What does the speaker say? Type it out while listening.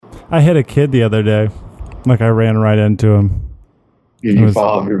I hit a kid the other day. Like I ran right into him. Did you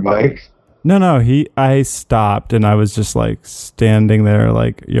fall off your bike? No. I stopped and I was just like standing there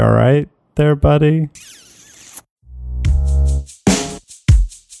like, you all right there, buddy?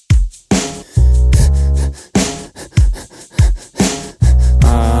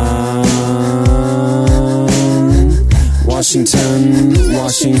 Washington,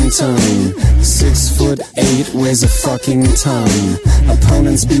 6'8", weighs a fucking ton.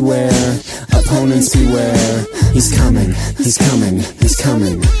 Opponents beware, he's coming.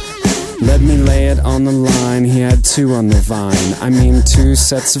 Let me lay it on the line, he had two on the vine. I mean 2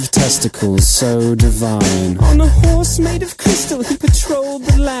 sets of testicles, so divine. On a horse made of crystal he patrolled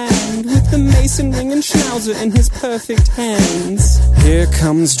the land, with the mason ring and schnauzer in his perfect hands. Here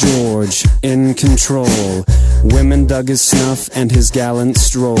comes George, in control. Women dug his snuff and his gallant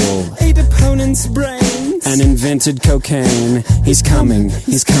stroll. 8 opponents' brains and invented cocaine. He's coming.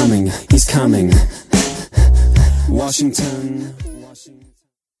 Washington.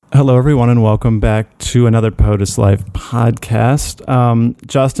 Hello, everyone, and welcome back to another POTUS Life podcast.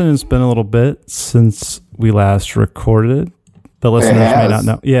 Justin, it's been a little bit since we last recorded. The listeners may not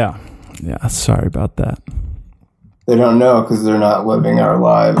know. Yeah, sorry about that. They don't know because they're not living our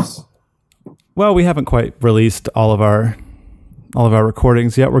lives. Well, we haven't quite released all of our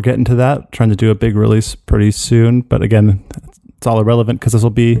recordings yet. We're getting to that. Trying to do a big release pretty soon. But again, it's all irrelevant because this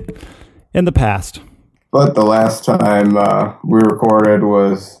will be in the past. But the last time we recorded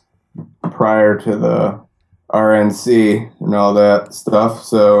was prior to the RNC and all that stuff.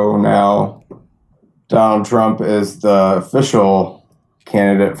 So now Donald Trump is the official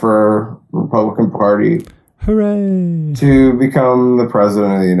candidate for Republican Party. Hooray! To become the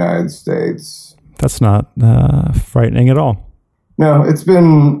president of the United States. That's not frightening at all. No, it's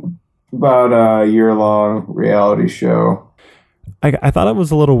been about a year-long reality show. I thought it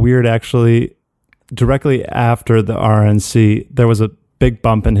was a little weird, actually. Directly after the RNC, there was a big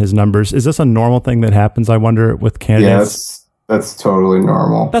bump in his numbers. Is this a normal thing that happens, I wonder, with candidates? Yes, that's totally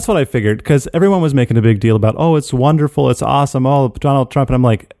normal. That's what I figured, because everyone was making a big deal about, oh, it's wonderful, it's awesome, oh, Donald Trump. And I'm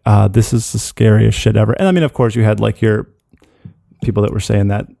like, this is the scariest shit ever. And I mean, of course, you had like your people that were saying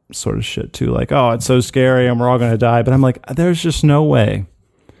that sort of shit too, like, oh, it's so scary and we're all going to die. But I'm like, there's just no way.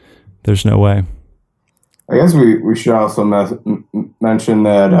 There's no way. I guess we should also mention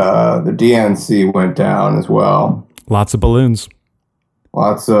that the DNC went down as well. Lots of balloons.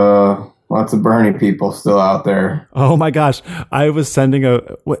 Lots of Bernie people still out there. Oh my gosh. I was sending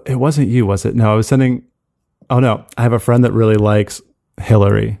it wasn't you, was it? No, I have a friend that really likes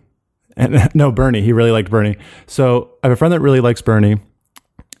Hillary. And no, Bernie. He really liked Bernie. So I have a friend that really likes Bernie.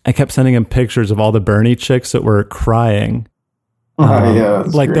 I kept sending him pictures of all the Bernie chicks that were crying. Yeah,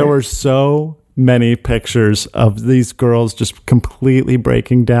 like great. There were so many pictures of these girls just completely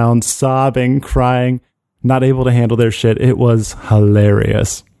breaking down, sobbing, crying, not able to handle their shit. It was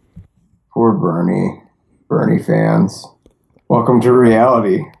hilarious. Poor Bernie fans. Welcome to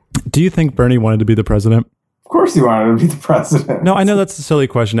reality. Do you think Bernie wanted to be the president? Of course he wanted to be the president. No, I know that's a silly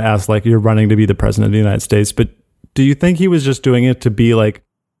question to ask, like you're running to be the president of the United States, but do you think he was just doing it to be like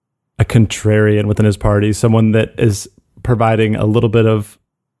a contrarian within his party, someone that is providing a little bit of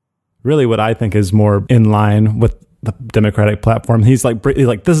really what I think is more in line with the Democratic platform? He's like,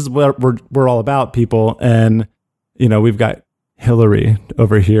 this is what we're all about, people. And, you know, we've got Hillary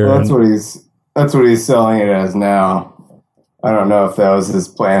over here. Well, that's what he's selling it as now. I don't know if that was his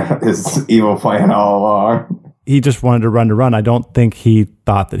plan, his evil plan all along. He just wanted to run. I don't think he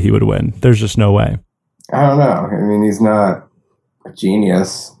thought that he would win. There's just no way. I don't know. I mean, he's not a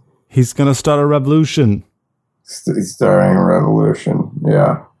genius. He's going to start a revolution. He's starting a revolution.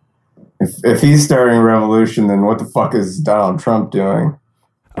 Yeah. If he's starting a revolution, then what the fuck is Donald Trump doing?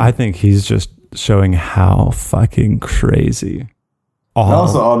 I think he's just showing how fucking crazy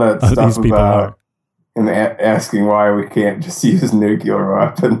all that stuff these people about are. Him asking why we can't just use nuclear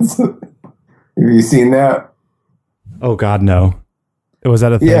weapons. Have you seen that? Oh God, no. Was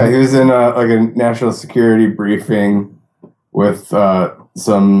that a thing? Yeah, he was in a national security briefing with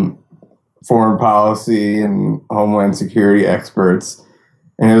some foreign policy and homeland security experts.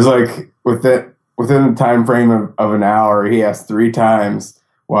 And it was like within the time frame of an hour, he asked 3 times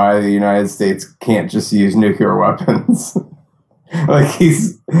why the United States can't just use nuclear weapons. Like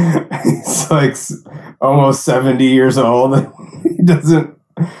he's like almost 70 years old. He doesn't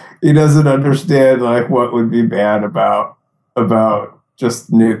understand like what would be bad about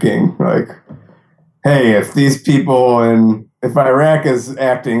just nuking. Like, hey, if these people and if Iraq is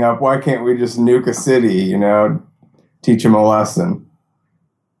acting up, why can't we just nuke a city? You know, teach them a lesson.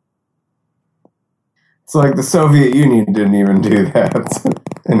 It's like the Soviet Union didn't even do that.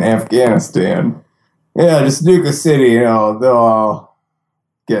 in Afghanistan. Yeah, just nuke a city, they'll all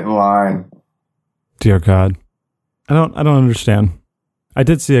get in line. Dear God. I don't understand. I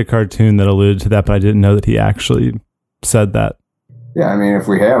did see a cartoon that alluded to that, but I didn't know that he actually said that. Yeah, I mean, if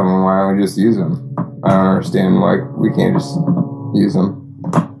we have them, why don't we just use them? I don't understand why we can't just use them.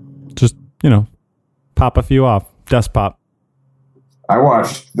 Just, pop a few off. Desk pop. I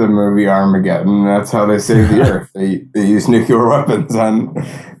watched the movie Armageddon. That's how they saved the Earth. They used nuclear weapons on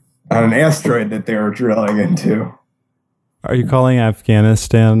an asteroid that they were drilling into. Are you calling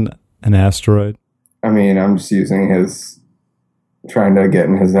Afghanistan an asteroid? I mean, I'm just using trying to get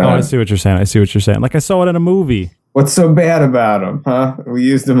in his head. Oh, I see what you're saying. Like I saw it in a movie. What's so bad about him, huh? We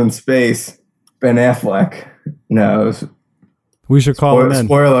used him in space. Ben Affleck. No, we should call him in.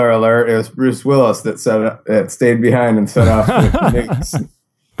 Spoiler alert, it was Bruce Willis that stayed behind and set off the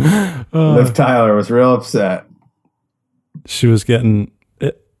nukes. Liv Tyler was real upset. She was getting...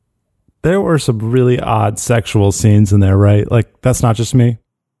 There were some really odd sexual scenes in there, right? Like, that's not just me.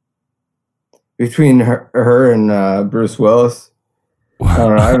 Between her and Bruce Willis? I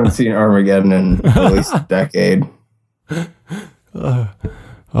don't know. I haven't seen Armageddon in at least a decade.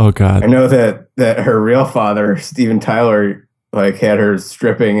 Oh God! I know that her real father, Steven Tyler, had her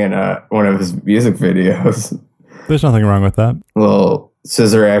stripping in one of his music videos. There's nothing wrong with that. A little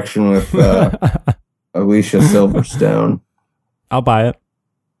scissor action with Alicia Silverstone. I'll buy it.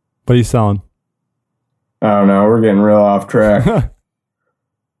 What are you selling? I don't know. We're getting real off track.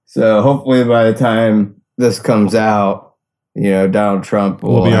 So hopefully by the time this comes out, Donald Trump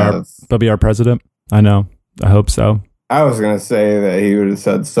will be our president. I know. I hope so. I was going to say that he would have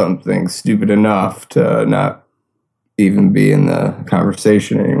said something stupid enough to not even be in the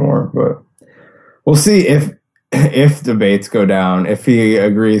conversation anymore. But we'll see if debates go down, if he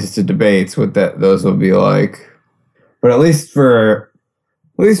agrees to debates, what those will be like. But at least for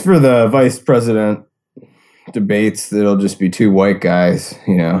the vice president debates, it'll just be two white guys.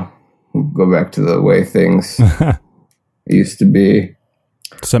 We'll go back to the way things used to be.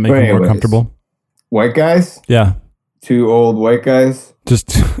 Does that make you more comfortable? White guys? Yeah. Two old white guys? Just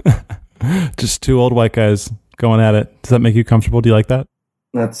two old white guys going at it. Does that make you comfortable? Do you like that?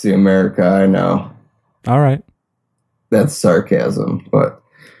 That's the America I know. All right. That's sarcasm, but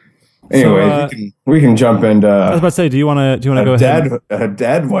anyway, we can jump into. I was about to say, do you want to go ahead? A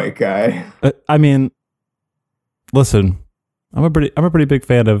dead white guy. I mean, listen, I'm a pretty big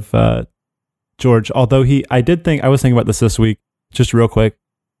fan of George. Although I was thinking about this week, just real quick.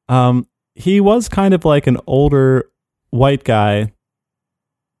 He was kind of like an older white guy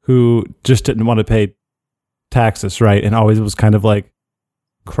who just didn't want to pay taxes, right? And always was kind of like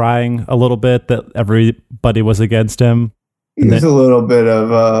crying a little bit that everybody was against him. He's a little bit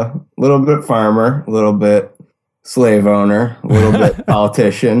farmer, a little bit slave owner, a little bit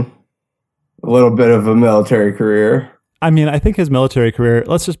politician, a little bit of a military career. I mean, I think his military career,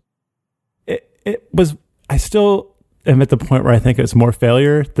 I still am at the point where I think it's more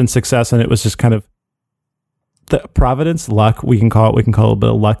failure than success, and it was just kind of the providence, luck. We can call it a little bit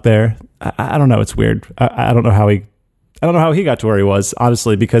of luck there. I don't know. It's weird. I don't know how he got to where he was,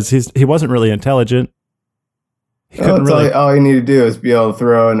 honestly, because he wasn't really intelligent. All you need to do is be able to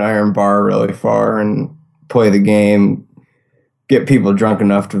throw an iron bar really far and play the game, get people drunk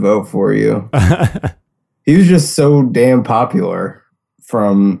enough to vote for you. He was just so damn popular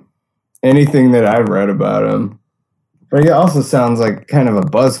from anything that I've read about him. But he also sounds like kind of a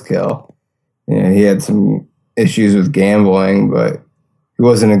buzzkill. He had some issues with gambling, but he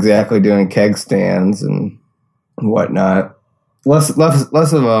wasn't exactly doing keg stands and whatnot. Less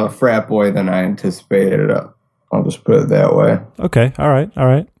of a frat boy than I anticipated. I'll just put it that way. Okay. All right.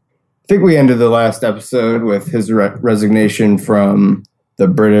 I think we ended the last episode with his resignation from the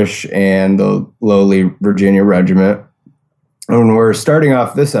British and the lowly Virginia Regiment. And we're starting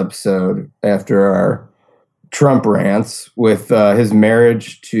off this episode after our Trump rants with his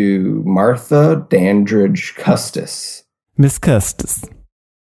marriage to Martha Dandridge Custis. Miss Custis.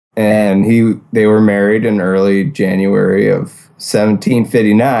 And they were married in early January of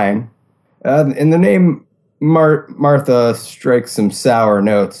 1759. And the name Martha strikes some sour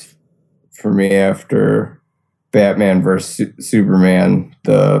notes for me after Batman vs. Superman,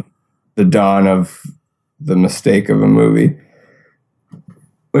 the dawn of the mistake of a movie,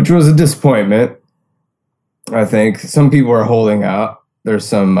 which was a disappointment. I think some people are holding out. There's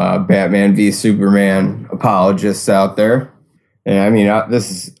some Batman v Superman apologists out there, and I mean,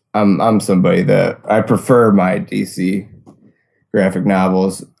 I'm somebody that I prefer my DC graphic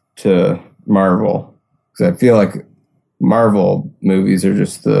novels to Marvel, because I feel like Marvel movies are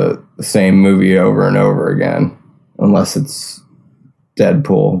just the same movie over and over again, unless it's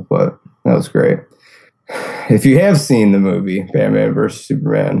Deadpool, but that was great. If you have seen the movie Batman vs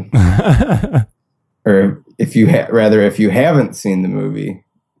Superman, or if you if you haven't seen the movie,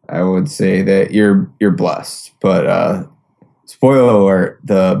 I would say that you're blessed. But spoiler alert: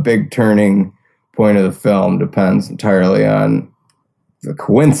 the big turning point of the film depends entirely on the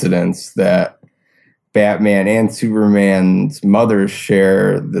coincidence that Batman and Superman's mothers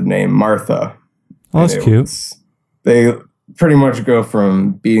share the name Martha. Oh, that's cute. They pretty much go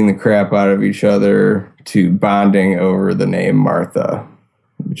from beating the crap out of each other to bonding over the name Martha,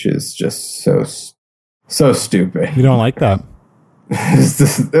 which is just so stupid. You don't like that?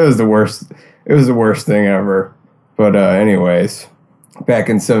 It was the worst. It was the worst thing ever. But anyways, back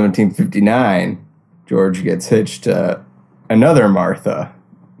in 1759, George gets hitched to another Martha.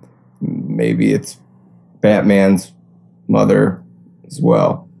 Maybe it's Batman's mother as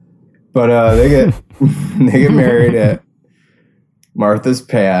well. But they get married at Martha's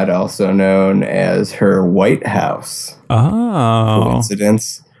pad, also known as her White House. Oh.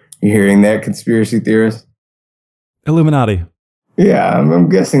 Coincidence? You hearing that, conspiracy theorist? Illuminati. Yeah, I'm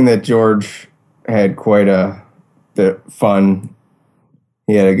guessing that George had quite a bit of fun.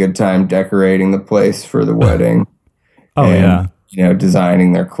 He had a good time decorating the place for the wedding. Yeah. You know,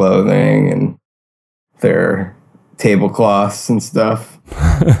 designing their clothing and their tablecloths and stuff.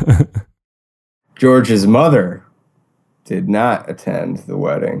 George's mother did not attend the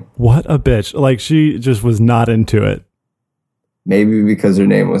wedding. What a bitch. Like, she just was not into it. Maybe because her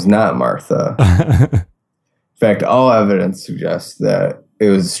name was not Martha. In fact, all evidence suggests that it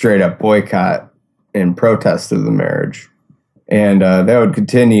was a straight up boycott in protest of the marriage. And that would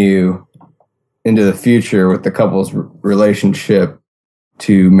continue into the future with the couple's relationship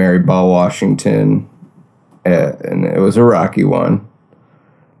to Mary Ball Washington. And it was a rocky one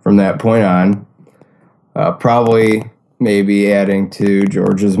from that point on. Probably maybe adding to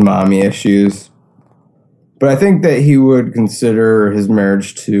George's mommy issues. But I think that he would consider his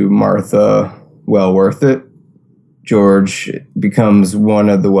marriage to Martha well worth it. George becomes one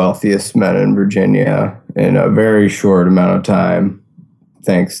of the wealthiest men in Virginia in a very short amount of time,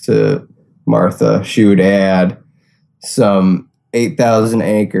 thanks to Martha. She would add some 8,000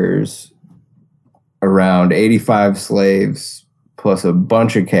 acres, around 85 slaves, plus a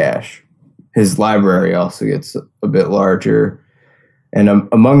bunch of cash. His library also gets a bit larger. And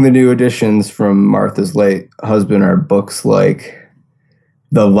among the new additions from Martha's late husband are books like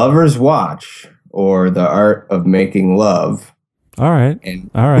The Lover's Watch, or The Art of Making Love. All right.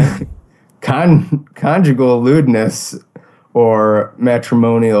 Conjugal Lewdness, or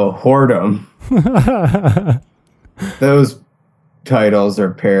Matrimonial Whoredom. Those titles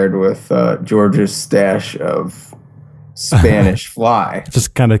are paired with George's stash of Spanish fly.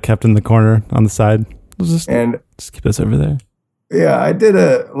 Just kind of kept in the corner on the side. Just keep this over there. Yeah, I did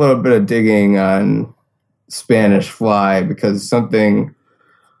a little bit of digging on Spanish fly because something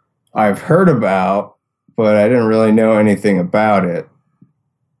I've heard about, but I didn't really know anything about it.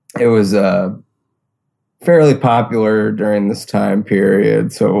 It was fairly popular during this time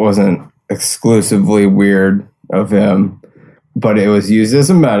period, so it wasn't exclusively weird of him, but it was used as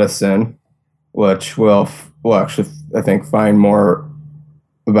a medicine, which we'll actually, I think, find more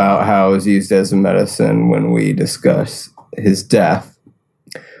about how it was used as a medicine when we discuss his death.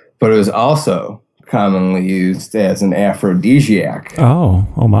 But it was also commonly used as an aphrodisiac.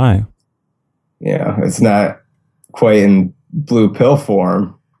 Oh my. Yeah, it's not quite in blue pill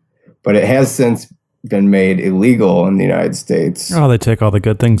form, but it has since been made illegal in the United States. Oh, they take all the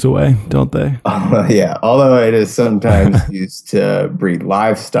good things away, don't they? Yeah, although it is sometimes used to breed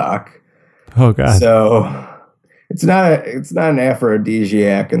livestock. Oh God. So it's not an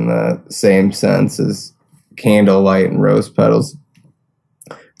aphrodisiac in the same sense as candlelight and rose petals.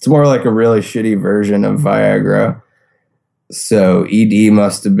 It's more like a really shitty version of Viagra. So ED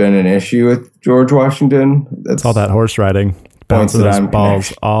must have been an issue with George Washington. That's all that horse riding, bouncing those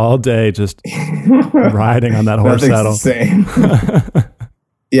balls all day, just riding on that horse saddle. The same.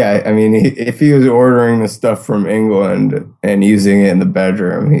 Yeah, I mean, if he was ordering the stuff from England and using it in the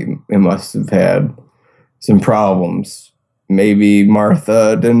bedroom, he must have had some problems. Maybe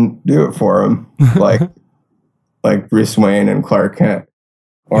Martha didn't do it for him, like Bruce Wayne and Clark Kent.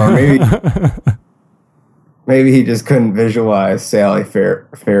 Or maybe he just couldn't visualize Sally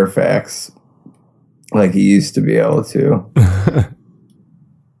Fairfax like he used to be able to.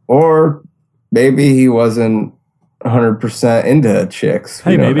 Or maybe he wasn't 100% into chicks.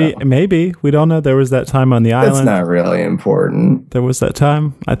 Hey, maybe. We don't know. There was that time on the island. That's not really important. There was that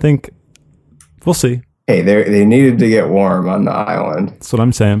time. I think we'll see. Hey, they needed to get warm on the island. That's what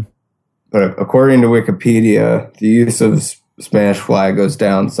I'm saying. But according to Wikipedia, the use of Spanish fly goes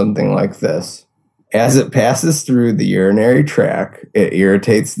down something like this. As it passes through the urinary tract, it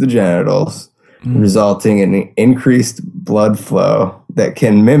irritates the genitals, resulting in increased blood flow that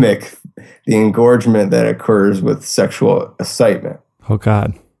can mimic the engorgement that occurs with sexual excitement. Oh,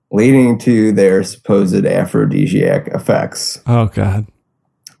 God. Leading to their supposed aphrodisiac effects. Oh, God.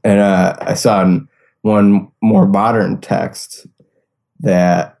 And I saw in one more modern text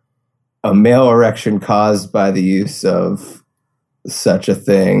that a male erection caused by the use of such a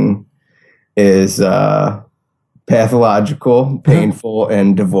thing is pathological, painful,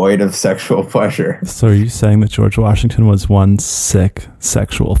 and devoid of sexual pleasure. So are you saying that George Washington was one sick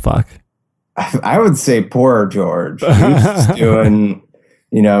sexual fuck? I would say poor George. He was just doing,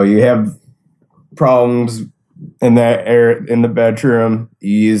 you have problems in that area, in the bedroom,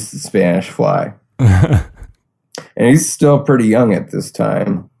 you use the Spanish fly. And he's still pretty young at this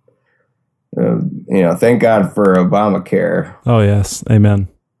time. Thank God for Obamacare. Oh, yes. Amen.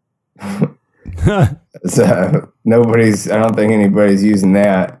 So I don't think anybody's using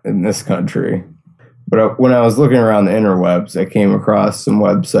that in this country. But when I was looking around the interwebs, I came across some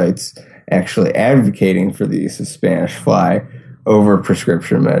websites actually advocating for the use of Spanish fly over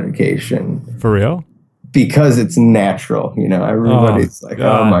prescription medication. For real? Because it's natural. Everybody's God.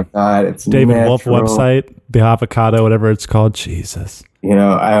 Oh my God, it's David natural. Wolf website, the avocado, whatever it's called. Jesus.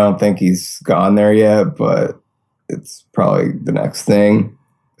 I don't think he's gone there yet, but it's probably the next thing.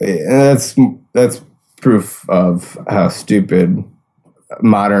 And that's proof of how stupid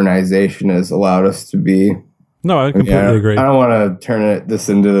modernization has allowed us to be. No, I completely agree. I don't want to turn this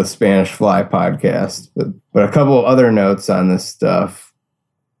into the Spanish fly podcast, but a couple other notes on this stuff.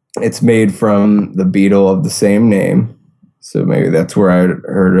 It's made from the beetle of the same name, so maybe that's where I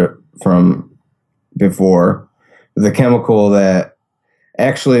heard it from before. The chemical that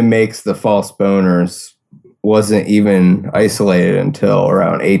actually makes the false boners wasn't even isolated until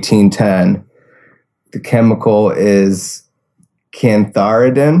around 1810. The chemical is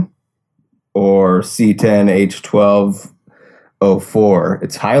cantharidin, or C10H12O4.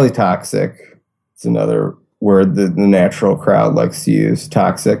 It's highly toxic. It's another word that the natural crowd likes to use,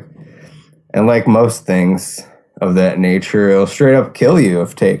 toxic. And like most things of that nature, it'll straight up kill you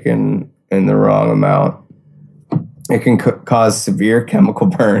if taken in the wrong amount. It can cause severe chemical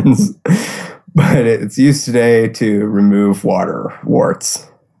burns, but it's used today to remove water warts.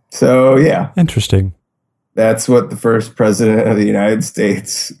 So, yeah. Interesting. That's what the first president of the United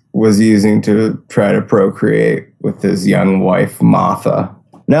States was using to try to procreate with his young wife, Martha.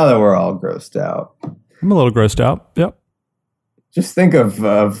 Now that we're all grossed out. I'm a little grossed out. Yep. Just think of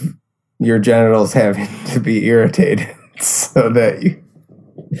your genitals having to be irritated so that you...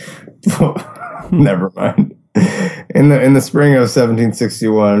 Never mind. In the spring of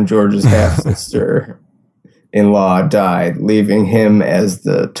 1761, George's half-sister-in-law died, leaving him as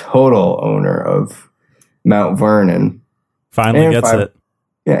the total owner of Mount Vernon. Finally gets it.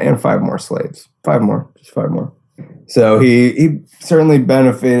 Yeah, and 5 more slaves. 5 more. Just 5 more. So he certainly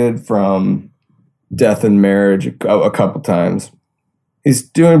benefited from death and marriage a couple times. He's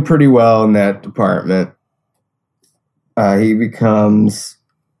doing pretty well in that department. He becomes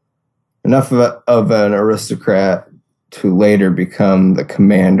enough of an aristocrat to later become the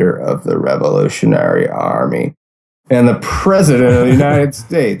commander of the Revolutionary Army and the president of the United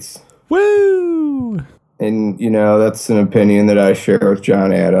States. Woo! And, that's an opinion that I share with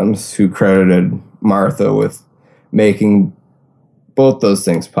John Adams, who credited Martha with making both those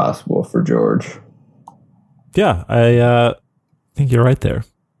things possible for George. Yeah, I think you're right there.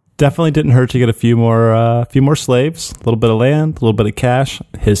 Definitely didn't hurt to get a few more slaves, a little bit of land, a little bit of cash.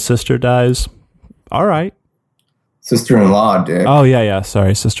 His sister dies. All right. Sister-in-law, Dick. Oh, yeah.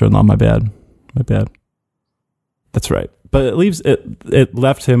 Sorry, sister-in-law. My bad. That's right. But it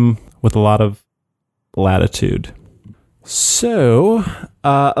left him with a lot of latitude. So,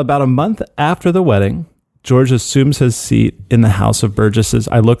 about a month after the wedding, George assumes his seat in the House of Burgesses.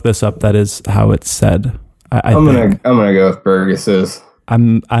 I looked this up. That is how it's said. I'm gonna go with Burgesses.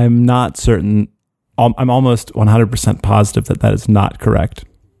 I'm not certain. I'm almost 100% positive that is not correct.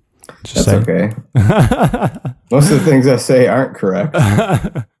 That's okay. Most of the things I say aren't correct,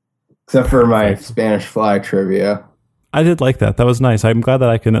 except for my Spanish fly trivia. I did like that. That was nice. I'm glad that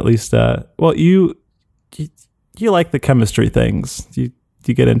I can at least. You like the chemistry things. You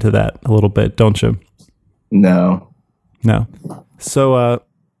get into that a little bit, don't you? No. So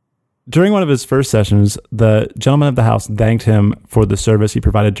during one of his first sessions, the gentleman of the house thanked him for the service he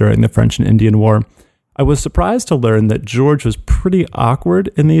provided during the French and Indian War. I was surprised to learn that George was pretty awkward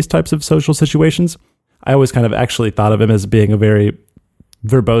in these types of social situations. I always kind of actually thought of him as being a very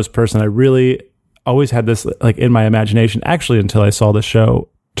verbose person. I really always had this like in my imagination, actually, until I saw the show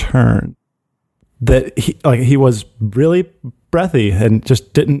turn, that he was really breathy and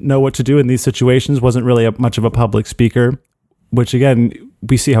just didn't know what to do in these situations. Wasn't really much of a public speaker, which again,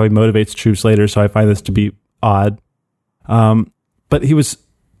 we see how he motivates troops later. So I find this to be odd. But he was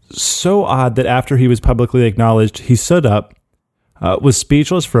so odd that after he was publicly acknowledged, he stood up, was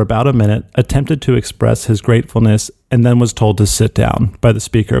speechless for about a minute, attempted to express his gratefulness, and then was told to sit down by the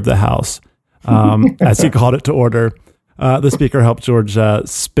Speaker of the House. As he called it to order. The Speaker helped George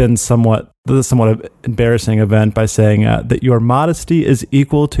spin somewhat embarrassing event by saying that your modesty is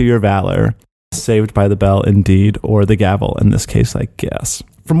equal to your valor. Saved by the bell, indeed, or the gavel in this case, I guess.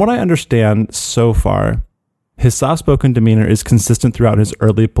 From what I understand so far, his soft-spoken demeanor is consistent throughout his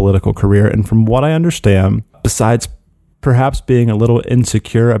early political career, and from what I understand, besides perhaps being a little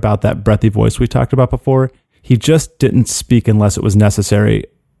insecure about that breathy voice we talked about before, he just didn't speak unless it was necessary.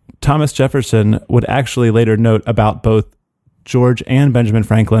 Thomas Jefferson would actually later note about both George and Benjamin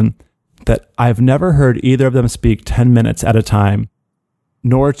Franklin that I've never heard either of them speak 10 minutes at a time,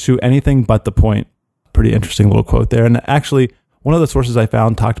 nor to anything but the point. Pretty interesting little quote there. And actually, one of the sources I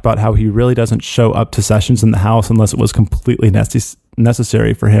found talked about how he really doesn't show up to sessions in the House unless it was completely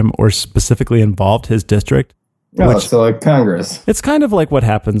necessary for him or specifically involved his district. Oh, so like Congress. It's kind of like what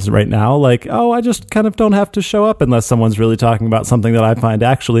happens right now. Like, oh, I just kind of don't have to show up unless someone's really talking about something that I find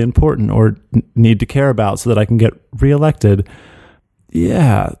actually important or need to care about so that I can get reelected.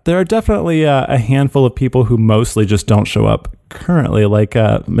 Yeah, there are definitely a handful of people who mostly just don't show up currently, like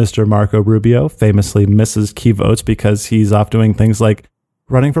Mr. Marco Rubio famously misses key votes because he's off doing things like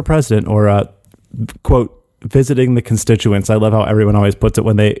running for president or, quote, visiting the constituents. I love how everyone always puts it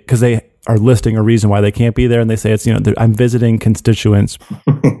because they are listing a reason why they can't be there, and they say it's, I'm visiting constituents.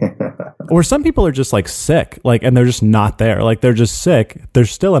 Or some people are just like sick, and they're just not there. Like they're just sick. They're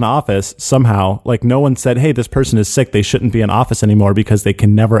still in office somehow. Like no one said, hey, this person is sick. They shouldn't be in office anymore because they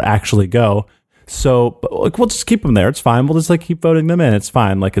can never actually go. So we'll just keep them there. It's fine. We'll just keep voting them in. It's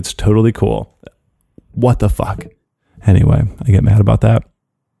fine. Like it's totally cool. What the fuck? Anyway, I get mad about that.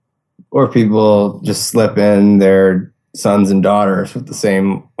 Or people just slip in their sons and daughters with the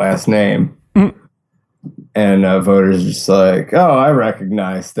same last name. Mm. And voters are just like, oh, I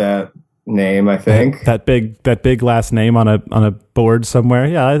recognize that name, I think. That big last name on a board somewhere.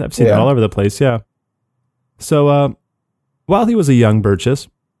 Yeah, I've seen it all over the place, yeah. So while he was a young Burgess,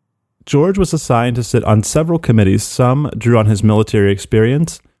 George was assigned to sit on several committees. Some drew on his military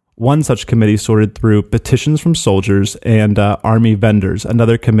experience. One such committee sorted through petitions from soldiers and army vendors.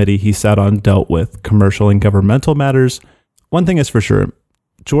 Another committee he sat on dealt with commercial and governmental matters. One thing is for sure,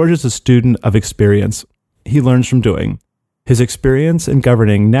 George is a student of experience. He learns from doing. His experience in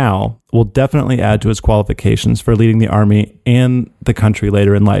governing now will definitely add to his qualifications for leading the army and the country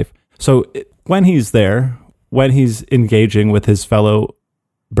later in life. So when he's there, when he's engaging with his fellow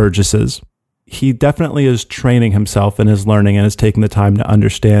Burgesses, he definitely is training himself in his learning and is taking the time to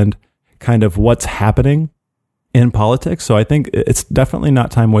understand kind of what's happening in politics. So I think it's definitely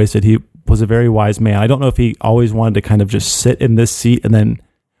not time wasted. He was a very wise man. I don't know if he always wanted to kind of just sit in this seat and then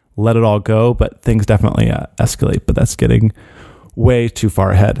let it all go, but things definitely escalate, but that's getting way too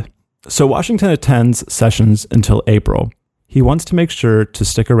far ahead. So Washington attends sessions until April. He wants to make sure to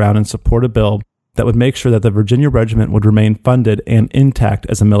stick around and support a bill that would make sure that the Virginia Regiment would remain funded and intact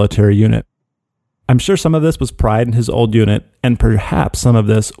as a military unit. I'm sure some of this was pride in his old unit, and perhaps some of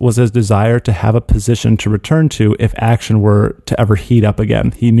this was his desire to have a position to return to if action were to ever heat up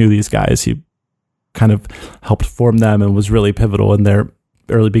again. He knew these guys. He kind of helped form them and was really pivotal in their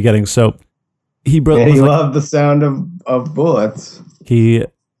early beginnings. So he loved the sound of bullets. He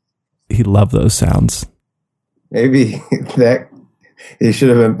loved those sounds. Maybe that he should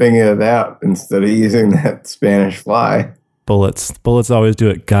have been thinking of that instead of using that Spanish fly. Bullets always do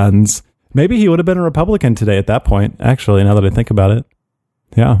it. Guns. Maybe he would have been a Republican today at that point, actually, now that I think about it.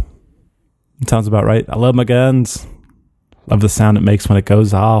 Yeah. It sounds about right. I love my guns. Love the sound it makes when it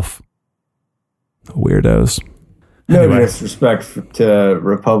goes off. Weirdos. No disrespect to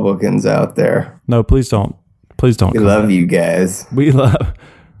Republicans out there. No, please don't. Please don't. We love you guys.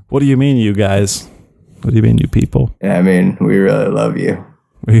 What do you mean, you guys? What do you mean, you people? Yeah, I mean, we really love you.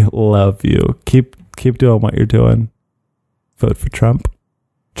 We love you. Keep doing what you're doing. Vote for Trump.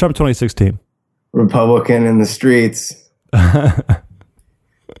 Trump 2016. Republican in the streets.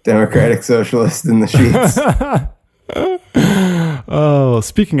 Democratic socialist in the sheets. Oh,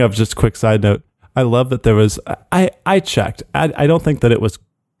 speaking of, just a quick side note, I love that there was, I checked. I don't think that it was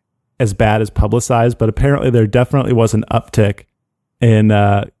as bad as publicized, but apparently there definitely was an uptick in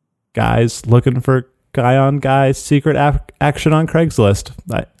guys looking for guy-on-guy secret action on Craigslist.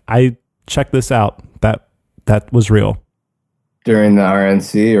 I check this out. That was real. During the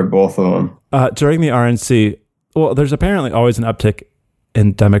RNC or both of them? During the RNC, well, there's apparently always an uptick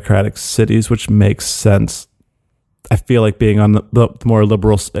in Democratic cities, which makes sense. I feel like being on the more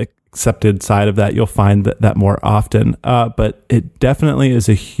liberal accepted side of that, you'll find that more often. But it definitely is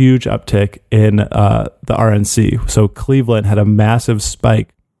a huge uptick in the RNC. So Cleveland had a massive spike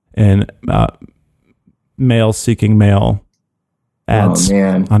in male seeking male ads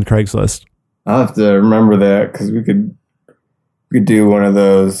on Craigslist. I'll have to remember that because we could do one of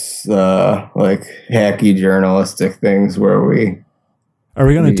those like hacky journalistic things where we are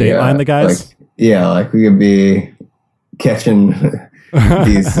we going to dateline the guys? Like we could be catching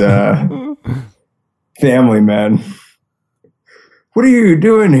these family men. What are you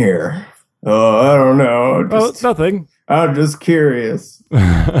doing here? Oh, I don't know. Nothing. I'm just curious.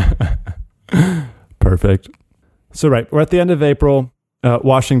 Perfect. So, right, we're at the end of April.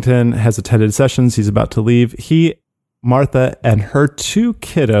 Washington has attended sessions. He's about to leave. Martha, and her 2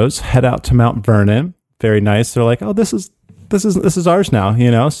 kiddos head out to Mount Vernon. Very nice. They're like, oh, this is ours now,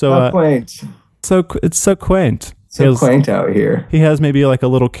 you know? So quaint. It's so quaint. So quaint out here. He has maybe like a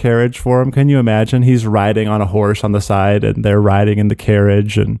little carriage for him. Can you imagine? He's riding on a horse on the side, and they're riding in the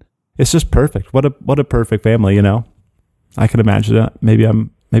carriage, and it's just perfect. What a perfect family, you know? I can imagine it. Maybe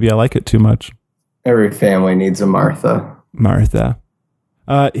I like it too much. Every family needs a Martha.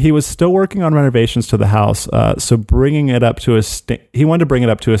 He was still working on renovations to the house, so bringing it up to he wanted to bring it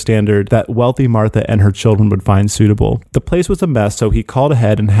up to a standard that wealthy Martha and her children would find suitable. The place was a mess, so he called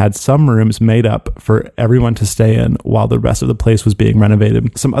ahead and had some rooms made up for everyone to stay in while the rest of the place was being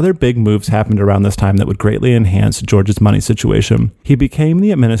renovated. Some other big moves happened around this time that would greatly enhance George's money situation. He became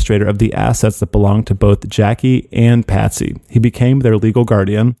the administrator of the assets that belonged to both Jackie and Patsy. He became their legal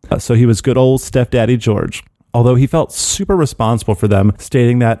guardian, so he was good old stepdaddy George. Although he felt super responsible for them,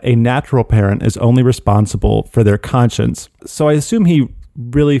 stating that a natural parent is only responsible for their conscience. So I assume he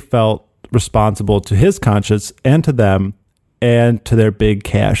really felt responsible to his conscience and to them and to their big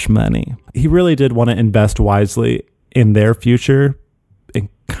cash money. He really did want to invest wisely in their future and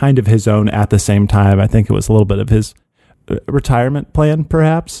kind of his own at the same time. I think it was a little bit of his retirement plan,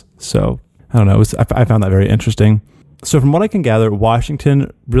 perhaps. So I don't know. I found that very interesting. So from what I can gather,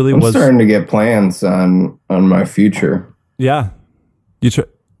 Washington really was starting to get plans on my future. Yeah, you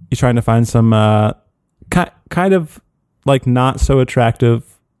trying to find some kind of like not so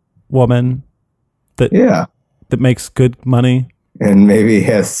attractive woman that makes good money and maybe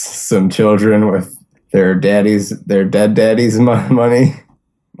has some children with their dead daddy's money.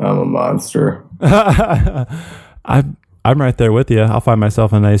 I'm a monster. I'm right there with you. I'll find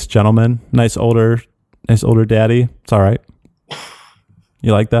myself a nice gentleman, nice older daddy. It's all right.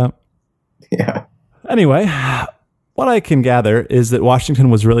 You like that? Yeah. Anyway, what I can gather is that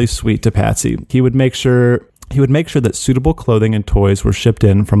Washington was really sweet to Patsy. He would make sure that suitable clothing and toys were shipped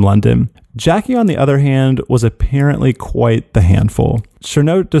in from London. Jackie, on the other hand, was apparently quite the handful.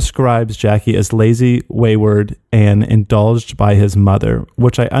 Chernow describes Jackie as lazy, wayward, and indulged by his mother,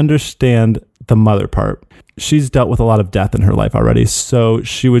 which I understand the mother part. She's dealt with a lot of death in her life already, so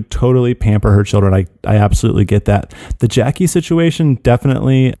she would totally pamper her children. I absolutely get that. The Jackie situation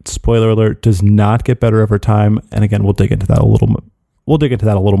definitely, spoiler alert, does not get better over time. And again, we'll dig into that a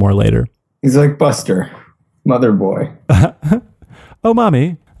little more later. He's like Buster, mother boy. Oh,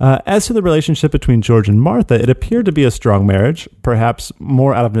 mommy. As to the relationship between George and Martha, it appeared to be a strong marriage, perhaps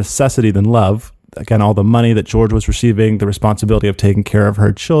more out of necessity than love. Again, all the money that George was receiving, the responsibility of taking care of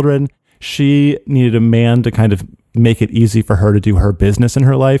her children. She needed a man to kind of make it easy for her to do her business in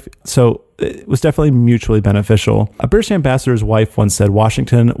her life. So it was definitely mutually beneficial. A British ambassador's wife once said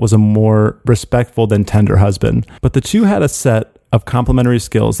Washington was a more respectful than tender husband. But the two had a set of complementary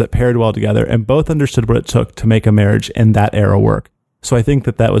skills that paired well together, and both understood what it took to make a marriage in that era work. So I think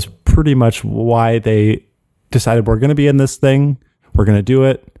that was pretty much why they decided we're going to be in this thing. We're going to do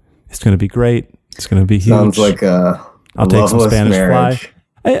it. It's going to be great. It's going to be huge. Sounds like I'll take some Spanish marriage.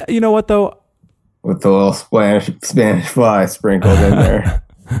 Fly. You know what, though? With the little Spanish Fly sprinkled in there.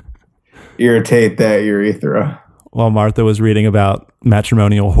 Irritate that urethra. While Martha was reading about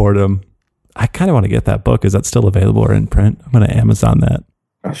matrimonial whoredom, I kind of want to get that book. Is that still available or in print? I'm going to Amazon that.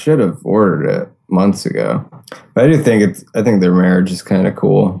 I should have ordered it months ago. But I think their marriage is kind of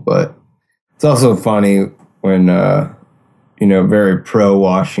cool. But it's also funny when, very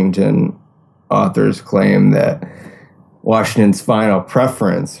pro-Washington authors claim that Washington's final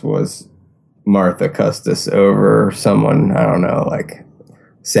preference was Martha Custis over someone, I don't know, like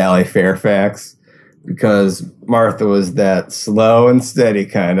Sally Fairfax, because Martha was that slow and steady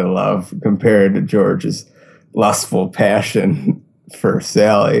kind of love compared to George's lustful passion for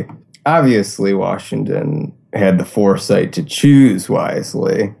Sally. obviously Washington had the foresight to choose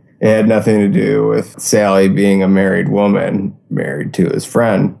wisely. It had nothing to do with Sally being a married woman, married to his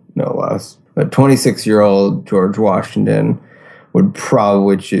friend, no less. But 26-year-old George Washington would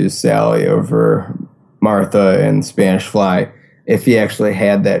probably choose Sally over Martha and Spanish Fly if he actually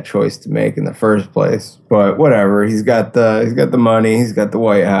had that choice to make in the first place. But whatever, he's got the money, he's got the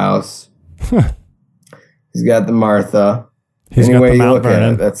White House, he's got the Martha. Any way you look at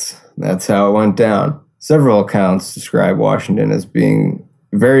it, that's how it went down. Several accounts describe Washington as being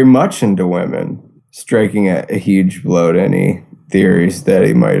very much into women, striking a huge blow to any theories that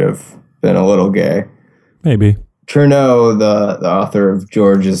he might have been a little gay. Maybe. Chernow, the author of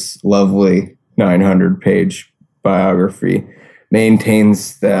George's lovely 900-page biography,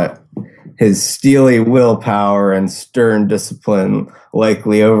 maintains that his steely willpower and stern discipline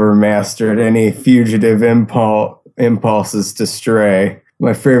likely overmastered any fugitive impulses to stray.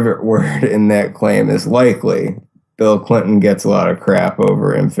 My favorite word in that claim is likely. Bill Clinton gets a lot of crap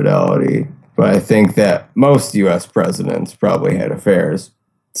over infidelity, but I think that most U.S. presidents probably had affairs.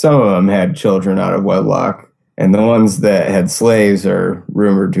 Some of them had children out of wedlock, and the ones that had slaves are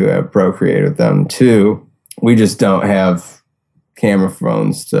rumored to have procreated with them too. We just don't have camera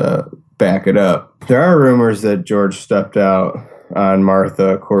phones to back it up. There are rumors that George stepped out on Martha,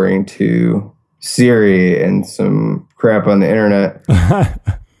 according to Siri and some crap on the internet.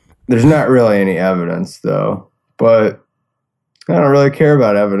 There's not really any evidence, though. But I don't really care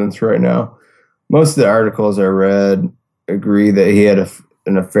about evidence right now. Most of the articles I read agree that he had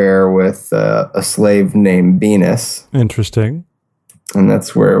an affair with a slave named Venus. Interesting. And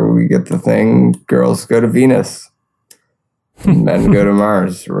that's where we get the thing, girls go to Venus, and men go to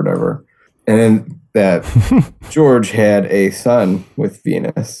Mars or whatever. And then that George had a son with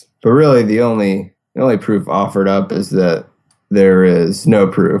Venus. But really the only proof offered up is that there is no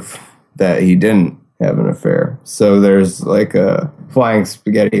proof that he didn't have an affair. So there's like a flying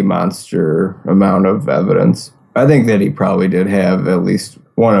spaghetti monster amount of evidence. I think that he probably did have at least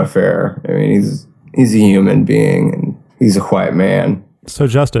one affair. I mean, he's a human being and he's a quiet man. So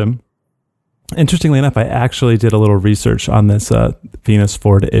Justin, interestingly enough, I actually did a little research on this Venus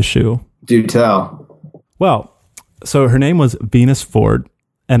Ford issue. Do tell. Well, so her name was Venus Ford.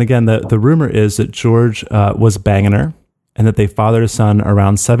 And again, the rumor is that George was banging her and that they fathered a son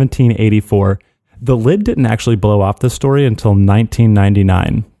around 1784. The lid didn't actually blow off this story until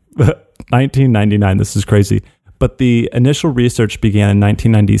 1999. 1999, this is crazy. But the initial research began in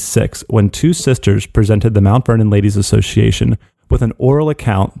 1996 when two sisters presented the Mount Vernon Ladies Association with an oral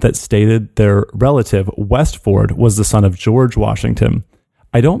account that stated their relative, West Ford, was the son of George Washington.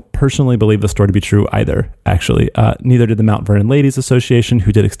 I don't personally believe the story to be true either, actually. Neither did the Mount Vernon Ladies Association,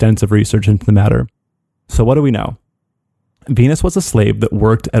 who did extensive research into the matter. So what do we know? Venus was a slave that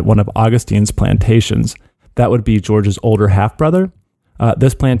worked at one of Augustine's plantations. That would be George's older half-brother.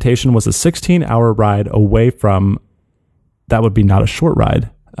 This plantation was a 16-hour ride away from, that would be not a short ride,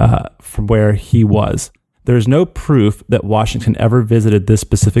 from where he was. There's no proof that Washington ever visited this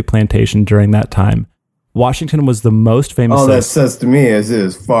specific plantation during that time. Washington was the most famous. All that says to me is it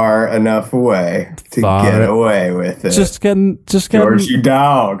was far enough away to get away with it. Just getting, George, you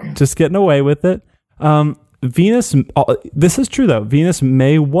dog. Just getting away with it. Venus, this is true though. Venus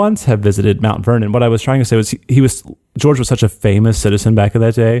may once have visited Mount Vernon. What I was trying to say was George was such a famous citizen back in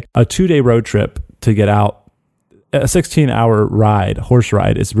that day. A 2-day road trip to get out, a 16-hour ride, horse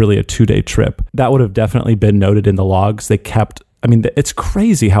ride, is really a 2-day trip. That would have definitely been noted in the logs. They kept, I mean, it's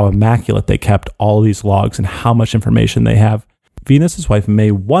crazy how immaculate they kept all these logs and how much information they have. Venus's wife may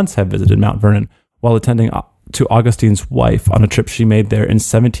once have visited Mount Vernon while attending to Augustine's wife on a trip she made there in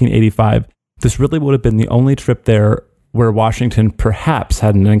 1785. This really would have been the only trip there where Washington perhaps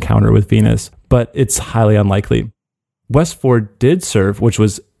had an encounter with Venus, but it's highly unlikely. West Ford did serve,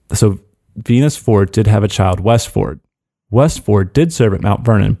 so Venus Ford did have a child, West Ford. West Ford did serve at Mount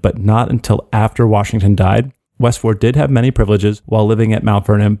Vernon, but not until after Washington died. West Ford did have many privileges while living at Mount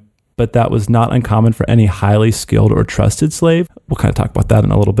Vernon, but that was not uncommon for any highly skilled or trusted slave. We'll kind of talk about that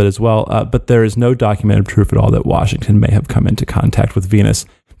in a little bit as well, but there is no documented proof at all that Washington may have come into contact with Venus.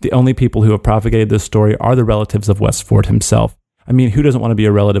 The only people who have propagated this story are the relatives of West Ford himself. I mean, who doesn't want to be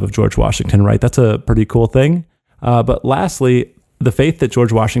a relative of George Washington, right? That's a pretty cool thing. But lastly, the faith that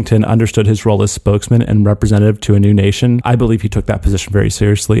George Washington understood his role as spokesman and representative to a new nation, I believe he took that position very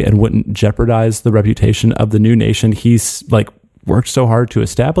seriously and wouldn't jeopardize the reputation of the new nation he's worked so hard to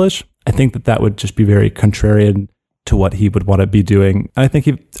establish. I think that would just be very contrarian to what he would want to be doing.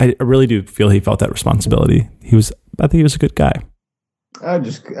 And I really do feel he felt that responsibility. I think he was a good guy. I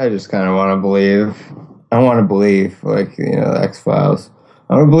just kind of want to believe. I want to believe, the X-Files.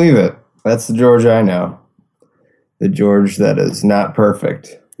 I don't believe it. That's the George I know. The George that is not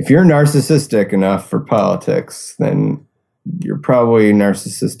perfect. If you're narcissistic enough for politics, then you're probably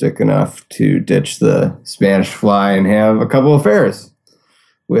narcissistic enough to ditch the Spanish fly and have a couple affairs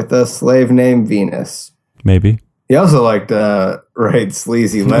with a slave named Venus. Maybe. He also liked to write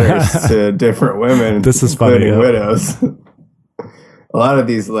sleazy letters to different women, this is funny, including widows. A lot of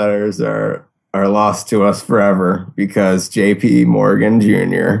these letters are lost to us forever because J.P. Morgan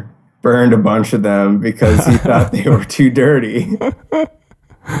Jr. burned a bunch of them because he thought they were too dirty.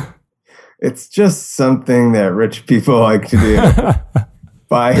 It's just something that rich people like to do.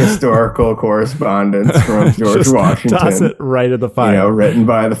 Buy historical correspondence from George Washington. Toss it right at the fire. Written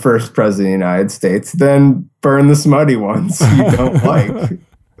by the first president of the United States. Then burn the smutty ones you don't like.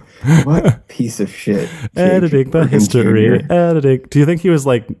 What a piece of shit. Editing the history. Jr. Editing. Do you think he was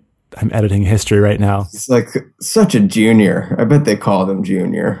like, I'm editing history right now? He's like such a junior. I bet they called him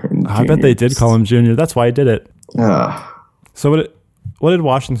junior. I bet they did call him junior. That's why I did it. So what did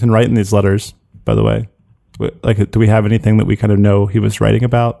Washington write in these letters, by the way? Like, do we have anything that we kind of know he was writing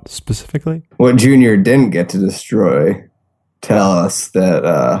about specifically? What Junior didn't get to destroy tell us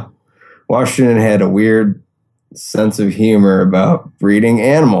that Washington had a weird sense of humor about breeding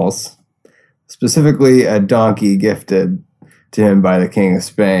animals, specifically a donkey gifted to him by the King of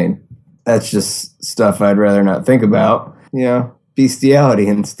Spain. That's just stuff I'd rather not think about. Bestiality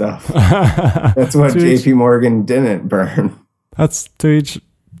and stuff. That's what J.P. Morgan didn't burn. That's to each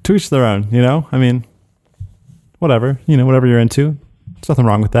their own, I mean, whatever, whatever you're into. There's nothing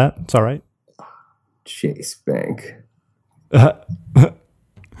wrong with that. It's all right. Chase Bank.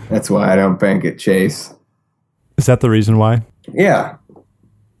 That's why I don't bank at Chase. Is that the reason why? Yeah.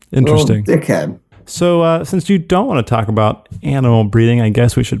 Interesting. Little dickhead. So since you don't want to talk about animal breeding, I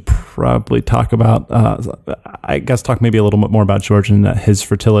guess we should probably talk about, talk maybe a little bit more about George and his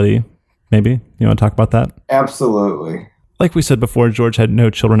fertility. Maybe you want to talk about that? Absolutely. Like we said before, George had no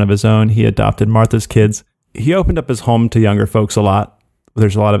children of his own. He adopted Martha's kids. He opened up his home to younger folks a lot.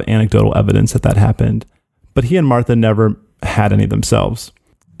 There's a lot of anecdotal evidence that happened. But he and Martha never had any themselves.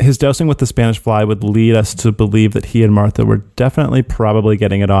 His dosing with the Spanish fly would lead us to believe that he and Martha were definitely probably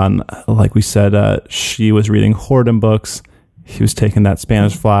getting it on. Like we said, she was reading whoredom books. He was taking that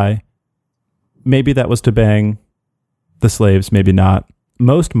Spanish fly. Maybe that was to bang the slaves, maybe not.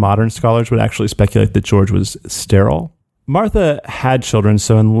 Most modern scholars would actually speculate that George was sterile. Martha had children,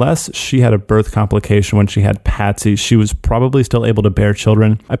 so unless she had a birth complication when she had Patsy, she was probably still able to bear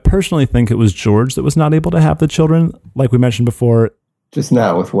children. I personally think it was George that was not able to have the children. Like we mentioned before, just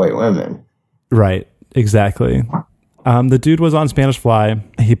not with white women. Right, exactly. The dude was on Spanish fly.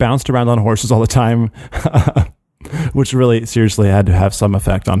 He bounced around on horses all the time, which really seriously had to have some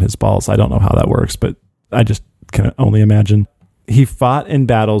effect on his balls. I don't know how that works, but I just can only imagine. He fought in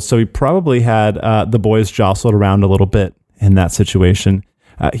battles, so he probably had the boys jostled around a little bit in that situation.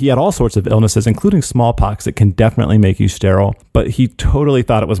 He had all sorts of illnesses, including smallpox, that can definitely make you sterile. But he totally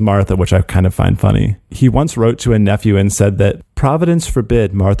thought it was Martha, which I kind of find funny. He once wrote to a nephew and said that Providence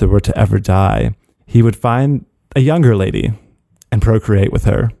forbid Martha were to ever die. He would find a younger lady and procreate with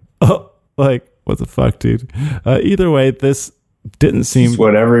her. Oh, like, what the fuck, dude? Either way, this didn't seem... It's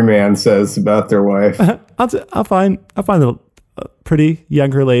what every man says about their wife. I'll find a pretty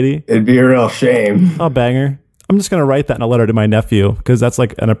younger lady. It'd be a real shame. I'll bang her. I'm just going to write that in a letter to my nephew because that's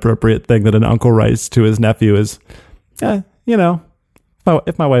like an appropriate thing that an uncle writes to his nephew is, if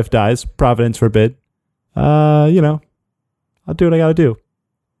my wife dies, Providence forbid, I'll do what I got to do.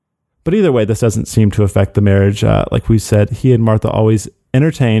 But either way, this doesn't seem to affect the marriage. Like we said, he and Martha always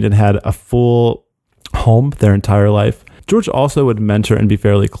entertained and had a full home their entire life. George also would mentor and be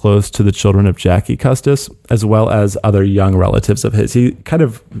fairly close to the children of Jackie Custis, as well as other young relatives of his. He kind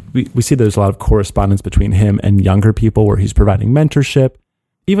of, we see there's a lot of correspondence between him and younger people where he's providing mentorship.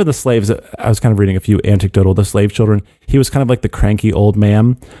 Even the slaves, I was kind of reading a few anecdotal, the slave children, he was kind of like the cranky old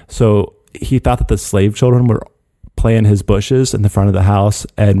man. So he thought that the slave children were playing his bushes in the front of the house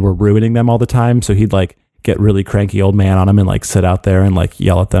and were ruining them all the time. So he'd like get really cranky old man on them and like sit out there and like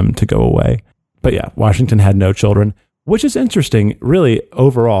yell at them to go away. But yeah, Washington had no children. Which is interesting, really,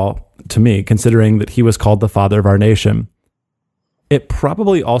 overall, to me, considering that he was called the father of our nation. It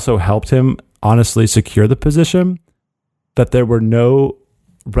probably also helped him, honestly, secure the position that there were no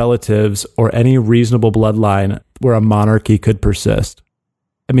relatives or any reasonable bloodline where a monarchy could persist.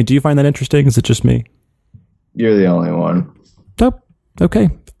 I mean, do you find that interesting? Is it just me? You're the only one. Oh, okay.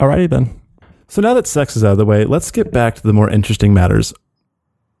 Alrighty then. So now that sex is out of the way, let's get back to the more interesting matters.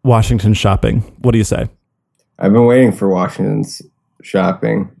 Washington shopping. What do you say? I've been waiting for Washington's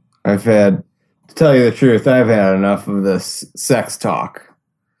shopping. To tell you the truth, I've had enough of this sex talk.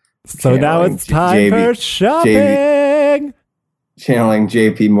 So now it's time for shopping. Channeling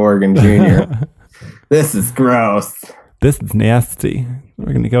JP Morgan Jr. This is gross. This is nasty.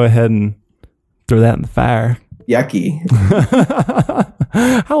 We're going to go ahead and throw that in the fire. Yucky.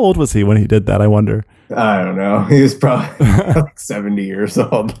 How old was he when he did that, I wonder? I don't know. He was probably like 70 years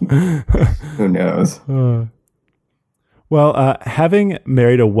old. Who knows? Well, having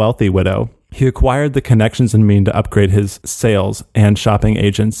married a wealthy widow, he acquired the connections and means to upgrade his sales and shopping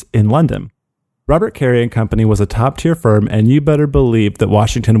agents in London. Robert Carey and Company was a top-tier firm, and you better believe that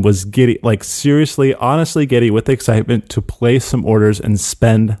Washington was giddy, like seriously, honestly giddy with excitement to place some orders and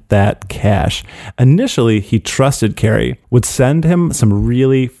spend that cash. Initially, he trusted Carey, would send him some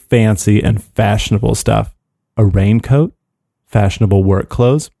really fancy and fashionable stuff. A raincoat, fashionable work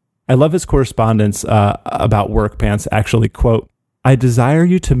clothes. I love his correspondence about work pants, actually, quote, I desire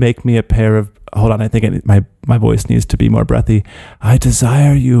you to make me a pair of... Hold on, I think my voice needs to be more breathy. I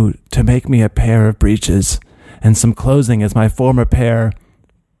desire you to make me a pair of breeches and some clothing as my former pair,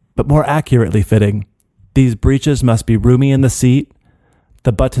 but more accurately fitting. These breeches must be roomy in the seat,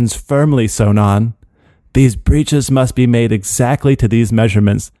 the buttons firmly sewn on. These breeches must be made exactly to these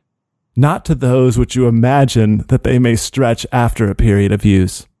measurements, not to those which you imagine that they may stretch after a period of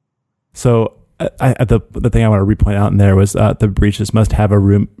use. So the thing I want to repoint out in there was the breeches must have a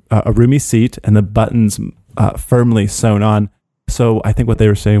roomy seat and the buttons firmly sewn on. So I think what they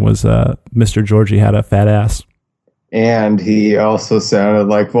were saying was Mr. Georgie had a fat ass. And he also sounded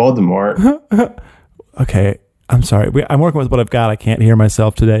like Voldemort. Okay, I'm sorry. I'm working with what I've got. I can't hear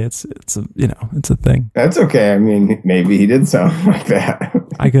myself today. It's a thing. That's okay. I mean, maybe he did sound like that.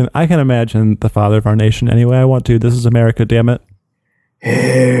 I can imagine the father of our nation any way I want to. This is America, damn it.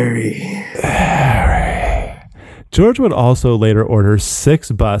 Harry. George would also later order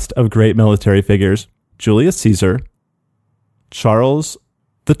 6 busts of great military figures: Julius Caesar, Charles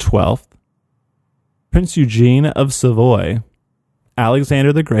XII, Prince Eugene of Savoy,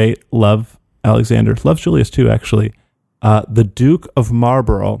 Alexander the Great, love Alexander, loves Julius too, actually, the Duke of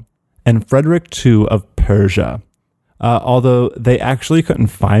Marlborough, and Frederick II of Persia. Although they actually couldn't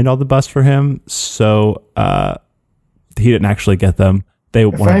find all the busts for him, so he didn't actually get them. I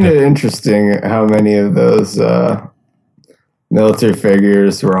find it interesting how many of those military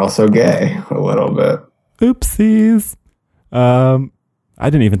figures were also gay a little bit. Oopsies. I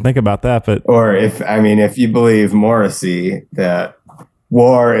didn't even think about that, but if you believe Morrissey that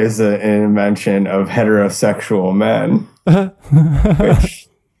war is an invention of heterosexual men, which,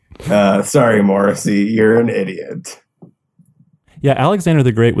 sorry, Morrissey, you're an idiot. Yeah, Alexander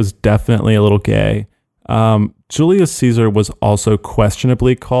the Great was definitely a little gay. Julius Caesar was also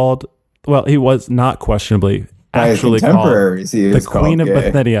questionably called, well, he was not questionably, actually called the Queen of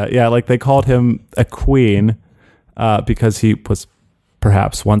Bithynia. Yeah, like they called him a queen because he was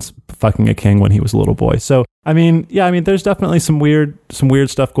perhaps once fucking a king when he was a little boy. So, there's definitely some weird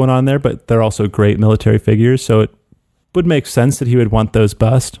stuff going on there, but they're also great military figures. So it would make sense that he would want those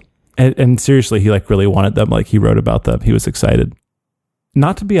busts. And seriously, he really wanted them. Like he wrote about them. He was excited.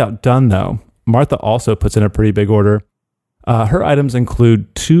 Not to be outdone though, Martha also puts in a pretty big order. Her items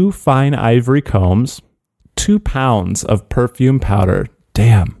include 2 fine ivory combs, 2 pounds of perfume powder,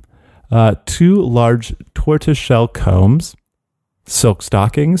 2 large tortoiseshell combs, silk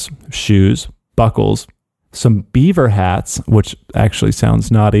stockings, shoes, buckles, some beaver hats, which actually sounds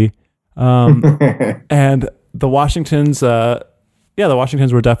naughty, and the Washingtons. The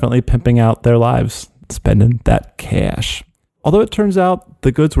Washingtons were definitely pimping out their lives, spending that cash. Although it turns out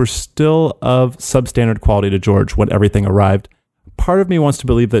the goods were still of substandard quality to George when everything arrived, part of me wants to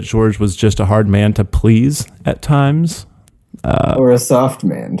believe that George was just a hard man to please at times. Or a soft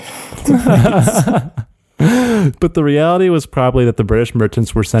man. But the reality was probably that the British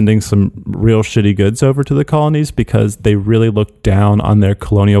merchants were sending some real shitty goods over to the colonies because they really looked down on their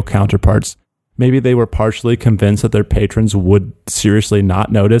colonial counterparts. Maybe they were partially convinced that their patrons would seriously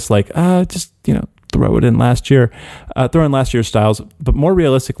not notice, throw in last year's styles. But more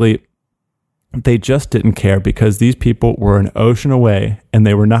realistically, they just didn't care because these people were an ocean away and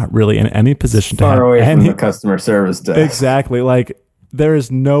they were not really in any position to have far away from the customer service desk. Exactly. There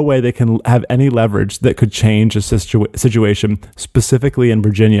is no way they can have any leverage that could change a situation, specifically in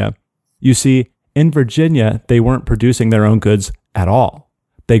Virginia. You see, in Virginia, they weren't producing their own goods at all.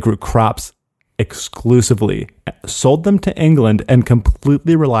 They grew crops exclusively, sold them to England, and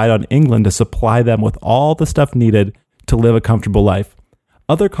completely relied on England to supply them with all the stuff needed to live a comfortable life.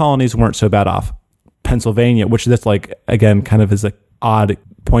 Other colonies weren't so bad off. Pennsylvania, which is again, kind of is an odd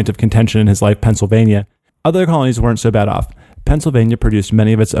point of contention in his life, Pennsylvania. Other colonies weren't so bad off. Pennsylvania produced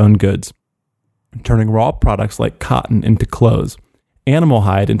many of its own goods, turning raw products like cotton into clothes. animal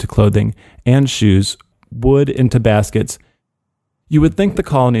hide into clothing and shoes, wood into baskets. You would think the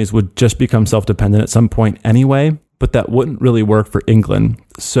colonies would just become self-dependent at some point anyway, but that wouldn't really work for England.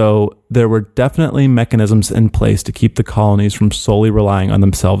 So there were definitely mechanisms in place to keep the colonies from solely relying on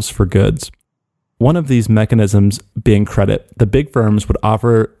themselves for goods. One of these mechanisms being credit. The big firms would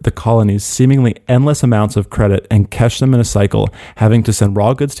offer the colonies seemingly endless amounts of credit and catch them in a cycle, having to send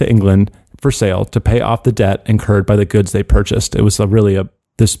raw goods to England for sale to pay off the debt incurred by the goods they purchased. It was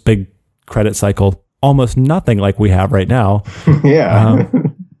this big credit cycle, almost nothing like we have right now. Yeah.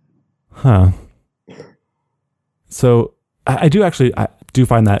 So I do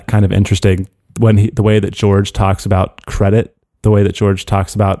find that kind of interesting the way that George talks about credit, the way that George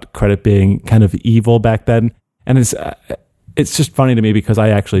talks about credit being kind of evil back then. And it's just funny to me because I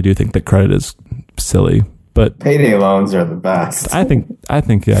actually do think that credit is silly, but payday loans are the best. I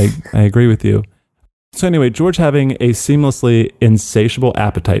think I agree with you. So anyway, George, having a seamlessly insatiable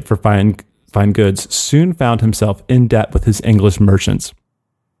appetite for fine goods, soon found himself in debt with his English merchants.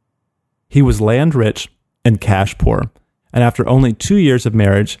 He was land rich and cash poor, and after only 2 years of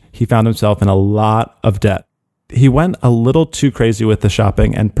marriage, he found himself in a lot of debt. He went a little too crazy with the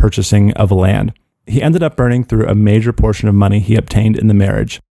shopping and purchasing of land. He ended up burning through a major portion of money he obtained in the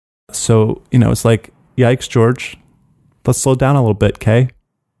marriage. So, it's like, yikes, George, let's slow down a little bit, Kay?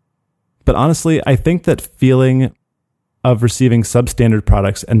 But honestly, I think that feeling of receiving substandard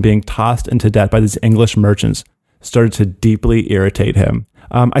products and being tossed into debt by these English merchants started to deeply irritate him.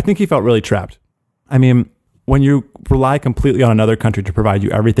 I think he felt really trapped. I mean, when you rely completely on another country to provide you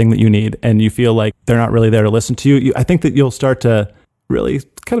everything that you need and you feel like they're not really there to listen to you, I think that you'll start to really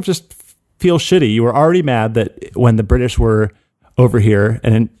kind of just feel shitty. You were already mad that when the British were over here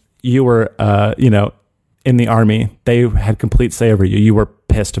and you were, in the army, they had complete say over you. You were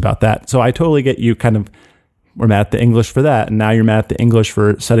pissed about that. So I totally get you kind of were mad at the English for that. And now you're mad at the English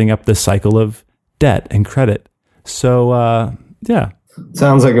for setting up this cycle of debt and credit. So, yeah.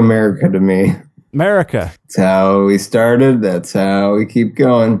 Sounds like America to me. America. That's how we started. That's how we keep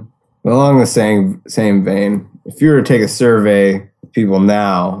going. But along the same vein, if you were to take a survey of people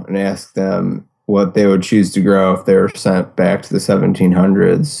now and ask them what they would choose to grow if they were sent back to the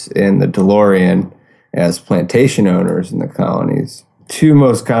 1700s in the DeLorean as plantation owners in the colonies, two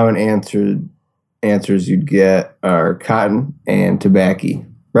most common answers you'd get are cotton and tobacco,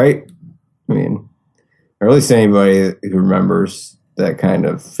 right? I mean, or at least anybody who remembers that kind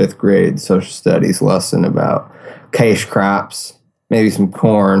of fifth grade social studies lesson about cash crops, maybe some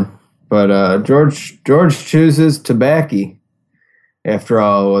corn. But George chooses tobacco. After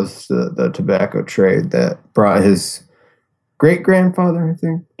all, it was the tobacco trade that brought his great-grandfather, I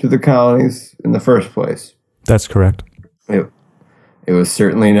think, to the colonies in the first place. That's correct. It was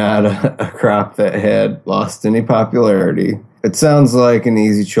certainly not a crop that had lost any popularity. It sounds like an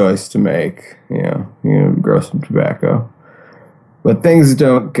easy choice to make, grow some tobacco. But things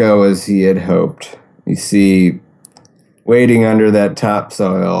don't go as he had hoped. You see, waiting under that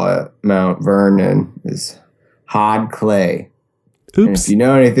topsoil at Mount Vernon is hard clay. Oops. And if you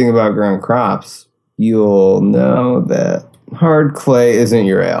know anything about growing crops, you'll know that hard clay isn't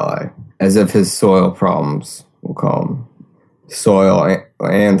your ally. As if his soil problems, we'll call them soil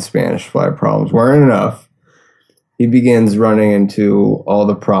and Spanish fly problems, weren't enough. He begins running into all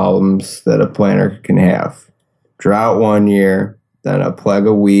the problems that a planter can have. Drought one year, then a plague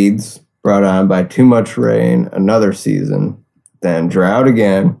of weeds brought on by too much rain another season, then drought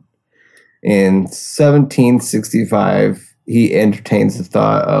again. In 1765, he entertains the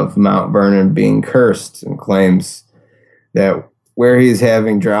thought of Mount Vernon being cursed and claims that where he's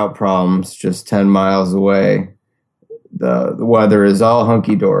having drought problems just 10 miles away, the weather is all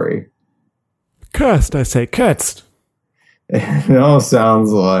hunky-dory. Cursed, I say, cursed. It all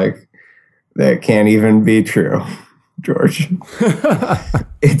sounds like that can't even be true, George.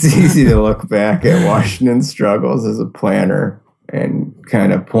 It's easy to look back at Washington's struggles as a planner and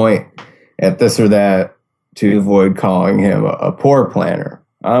kind of point at this or that to avoid calling him a poor planner.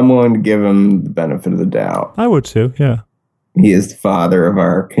 I'm willing to give him the benefit of the doubt. I would too, yeah. He is the father of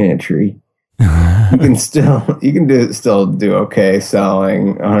our country. You can still do okay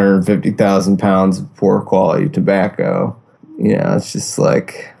selling 150,000 pounds of poor quality tobacco. It's just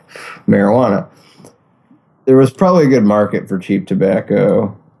like marijuana. There was probably a good market for cheap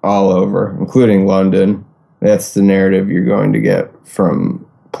tobacco all over, including London. That's the narrative you're going to get from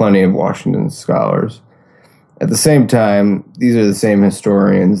plenty of Washington scholars. At the same time, these are the same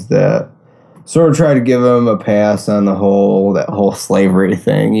historians that sort of try to give him a pass on that whole slavery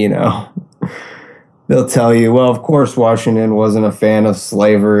thing, They'll tell you, well, of course Washington wasn't a fan of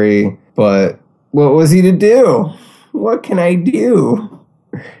slavery, but what was he to do? what can I do?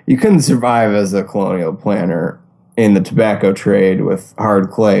 You couldn't survive as a colonial planter in the tobacco trade with hard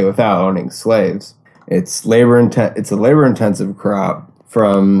clay without owning slaves. It's a labor-intensive crop.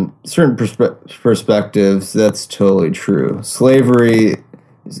 From certain perspectives, that's totally true. Slavery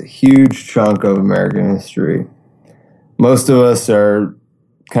is a huge chunk of American history. Most of us are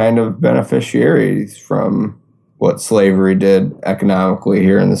kind of beneficiaries from what slavery did economically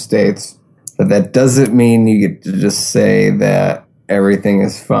here in the States. But that doesn't mean you get to just say that everything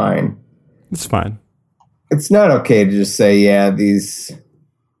is fine. It's fine. It's not okay to just say, yeah, these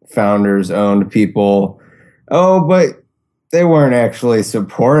founders owned people. Oh, but they weren't actually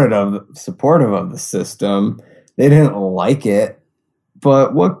supportive of the system. They didn't like it.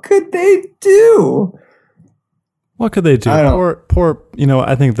 But what could they do? What could they do? Poor,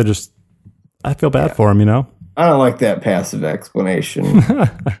 I think they're just, I feel bad for them, I don't like that passive explanation.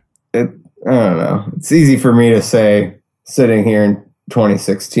 I don't know. It's easy for me to say sitting here in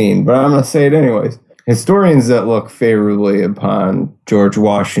 2016, but I'm going to say it anyways. Historians that look favorably upon George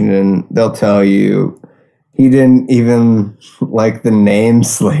Washington, they'll tell you he didn't even like the name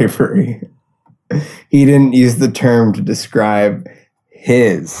slavery. He didn't use the term to describe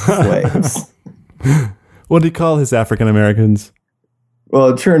his slaves. What did he call his African Americans?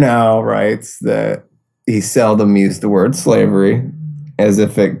 Well, Chernow writes that he seldom used the word slavery, as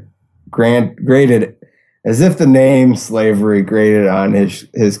if the name slavery grated on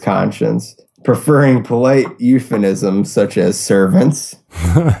his conscience, preferring polite euphemisms such as servants,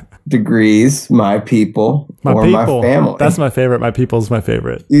 degrees, my people, my family. That's my favorite. My people's my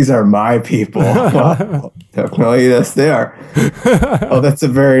favorite. These are my people. Well, definitely, yes, they are. Oh, that's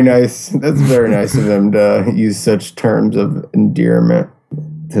very nice of him to use such terms of endearment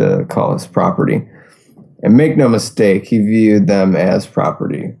to call us property. And make no mistake, he viewed them as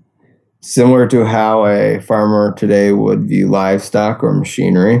property. Similar to how a farmer today would view livestock or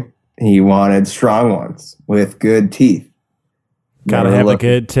machinery, he wanted strong ones with good teeth. Gotta have a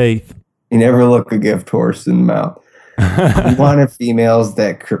good teeth. He never looked a gift horse in the mouth. He wanted females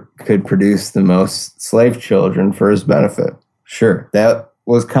that could produce the most slave children for his benefit. Sure, that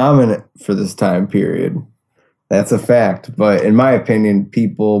was common for this time period. That's a fact. But in my opinion,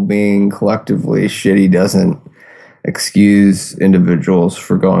 people being collectively shitty doesn't excuse individuals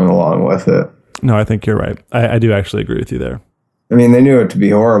for going along with it. No, I think you're right. I do actually agree with you there. I mean, they knew it to be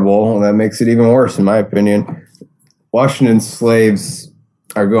horrible, and that makes it even worse, in my opinion. Washington's slaves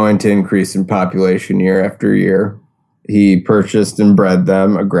are going to increase in population year after year. He purchased and bred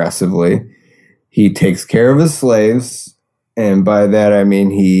them aggressively. He takes care of his slaves, and by that I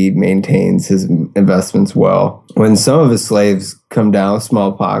mean he maintains his investments well. When some of his slaves come down with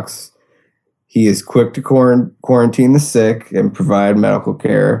smallpox, he is quick to quarantine the sick and provide medical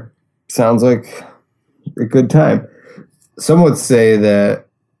care. Sounds like a good time. Some would say that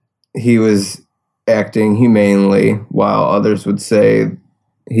he was acting humanely, while others would say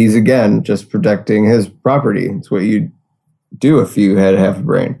he's, again, just protecting his property. It's what you'd do if you had half a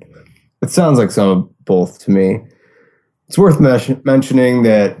brain. It sounds like some of both to me. It's worth mentioning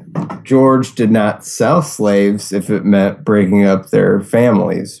that George did not sell slaves if it meant breaking up their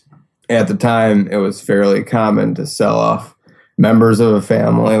families. At the time, it was fairly common to sell off members of a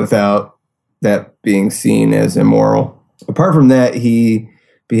family without that being seen as immoral. Apart from that, he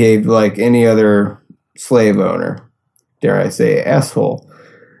behaved like any other slave owner. Dare I say, asshole.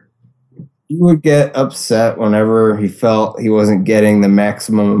 He would get upset whenever he felt he wasn't getting the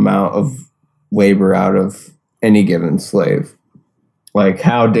maximum amount of labor out of any given slave. Like,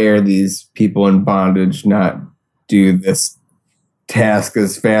 how dare these people in bondage not do this task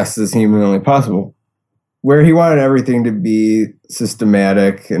as fast as humanly possible? Where he wanted everything to be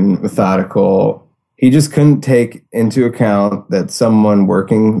systematic and methodical, he just couldn't take into account that someone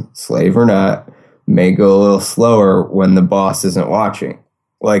working, slave or not, may go a little slower when the boss isn't watching.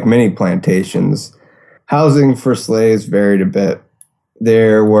 Like many plantations, housing for slaves varied a bit.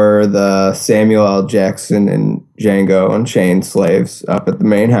 There were the Samuel L. Jackson and Django Unchained slaves up at the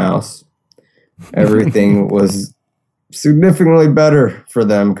main house. Everything was significantly better for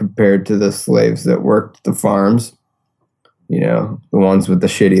them compared to the slaves that worked the farms. You know, the ones with the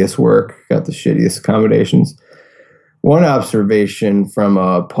shittiest work got the shittiest accommodations. One observation from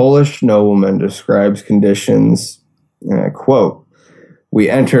a Polish nobleman describes conditions, and I quote, "We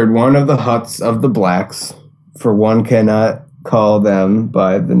entered one of the huts of the blacks, for one cannot call them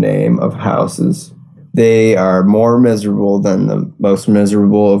by the name of houses. They are more miserable than the most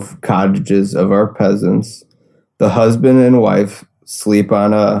miserable of cottages of our peasants. The husband and wife sleep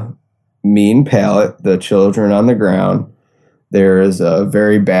on a mean pallet, the children on the ground. There is a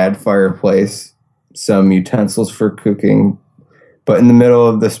very bad fireplace, some utensils for cooking, but in the middle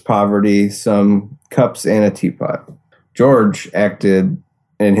of this poverty, some cups and a teapot. George acted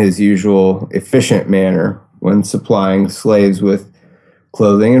in his usual efficient manner when supplying slaves with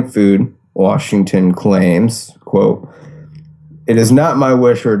clothing and food. Washington claims, quote, "It is not my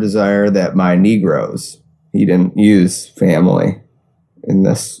wish or desire that my Negroes," he didn't use family in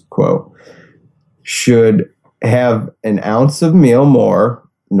this quote, "should have an ounce of meal more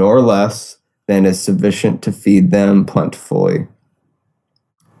nor less than is sufficient to feed them plentifully,"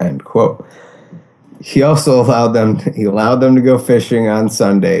 end quote. He also allowed them to go fishing on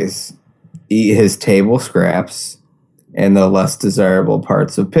Sundays, eat his table scraps, and the less desirable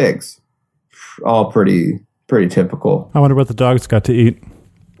parts of pigs. All pretty typical. I wonder what the dogs got to eat.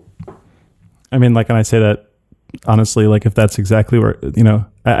 I mean, like, and I say that honestly, like, if that's exactly where,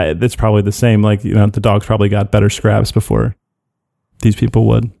 it's probably the same. Like, the dogs probably got better scraps before these people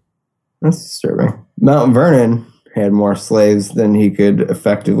would. That's disturbing. Mount Vernon had more slaves than he could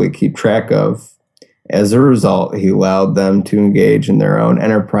effectively keep track of. As a result, he allowed them to engage in their own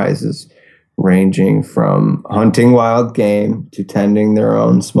enterprises, ranging from hunting wild game to tending their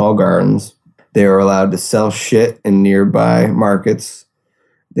own small gardens. They were allowed to sell shit in nearby markets.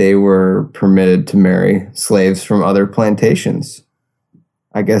 They were permitted to marry slaves from other plantations.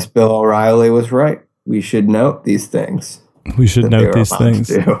 I guess Bill O'Reilly was right. We should note these things. We should note these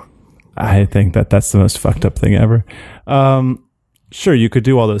things. I think that's the most fucked up thing ever. Sure, you could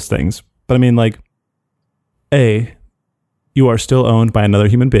do all those things. But I mean, like, A, you are still owned by another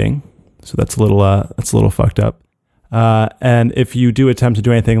human being. So that's a little fucked up. And if you do attempt to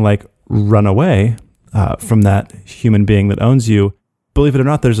do anything like run away from that human being that owns you, believe it or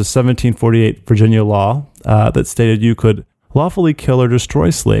not, there's a 1748 Virginia law that stated you could lawfully kill or destroy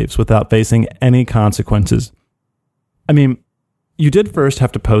slaves without facing any consequences. I mean, you did first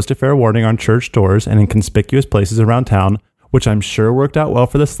have to post a fair warning on church doors and in conspicuous places around town, which I'm sure worked out well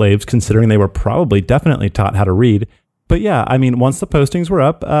for the slaves, considering they were probably definitely taught how to read. But yeah, I mean, once the postings were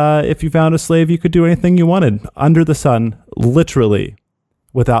up, if you found a slave, you could do anything you wanted under the sun, literally,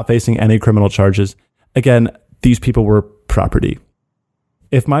 without facing any criminal charges. Again, these people were property.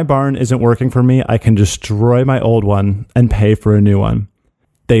 If my barn isn't working for me, I can destroy my old one and pay for a new one.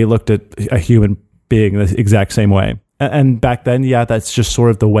 They looked at a human being the exact same way. And back then, yeah, that's just sort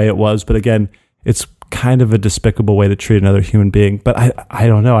of the way it was. But again, it's kind of a despicable way to treat another human being. But I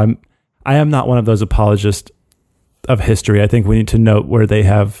don't know. I am not one of those apologists of history. I think we need to note where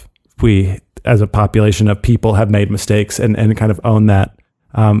we as a population of people have made mistakes and kind of own that.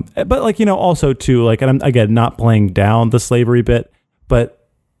 But like, also too, like, and I'm again not playing down the slavery bit, but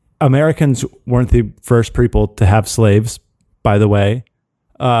Americans weren't the first people to have slaves, by the way.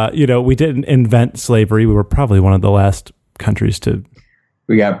 We didn't invent slavery. We were probably one of the last countries to.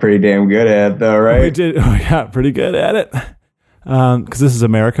 We got pretty damn good at it, though, right? We got pretty good at it. Because this is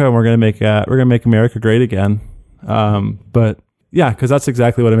America, and we're gonna make America great again. But yeah, because that's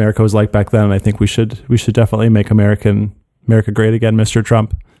exactly what America was like back then. I think we should definitely make America great again, Mr.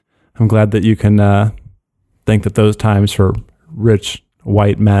 Trump. I'm glad that you can think that those times for rich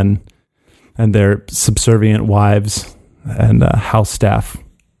white men and their subservient wives and house staff.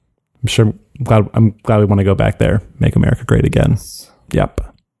 I'm glad we want to go back there, make America great again. Yep.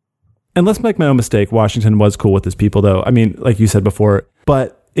 And let's make no mistake, Washington was cool with his people, though. I mean, like you said before,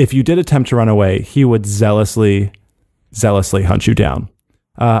 but if you did attempt to run away, he would zealously hunt you down.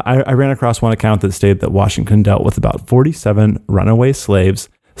 I ran across one account that stated that Washington dealt with about 47 runaway slaves.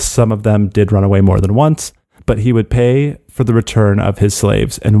 Some of them did run away more than once, but he would pay for the return of his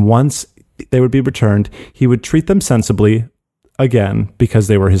slaves. And once they would be returned, he would treat them sensibly, again, because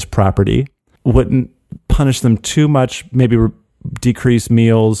they were his property, wouldn't punish them too much, maybe decrease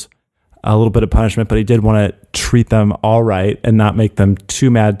meals, a little bit of punishment, but he did want to treat them all right and not make them too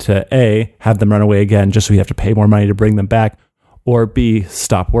mad to A, have them run away again, just so you have to pay more money to bring them back, or B,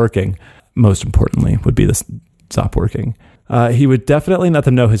 stop working. Most importantly would be the stop working. He would definitely let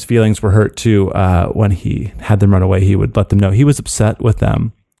them know his feelings were hurt too. When he had them run away, he would let them know he was upset with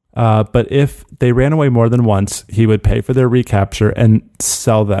them. But if they ran away more than once, he would pay for their recapture and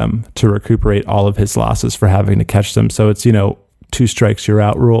sell them to recuperate all of his losses for having to catch them. So it's, 2 strikes, you're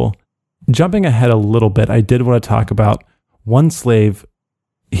out rule. Jumping ahead a little bit, I did want to talk about one slave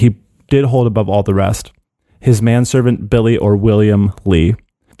he did hold above all the rest, his manservant Billy or William Lee.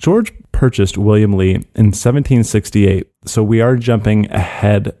 George purchased William Lee in 1768, so we are jumping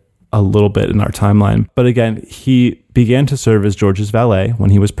ahead a little bit in our timeline. But again, he began to serve as George's valet when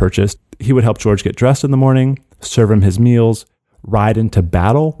he was purchased. He would help George get dressed in the morning, serve him his meals, ride into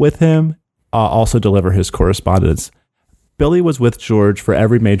battle with him, also deliver his correspondence. Billy was with George for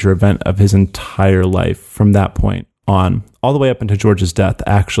every major event of his entire life from that point on, all the way up into George's death,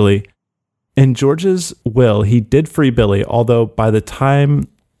 actually. In George's will, he did free Billy, although by the time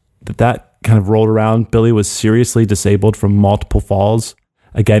that kind of rolled around, Billy was seriously disabled from multiple falls.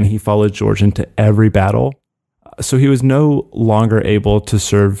 Again, he followed George into every battle. So he was no longer able to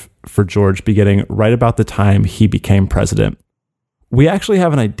serve for George beginning right about the time he became president. We actually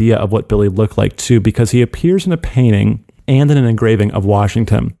have an idea of what Billy looked like too, because he appears in a painting and in an engraving of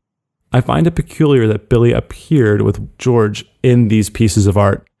Washington. I find it peculiar that Billy appeared with George in these pieces of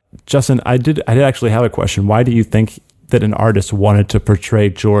art. Justin, I did actually have a question. Why do you think that an artist wanted to portray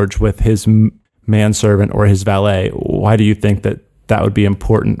George with his manservant or his valet? Why do you think that would be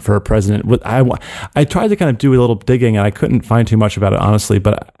important for a president? I tried to kind of do a little digging and I couldn't find too much about it, honestly.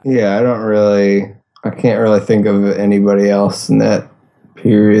 But yeah, I can't really think of anybody else in that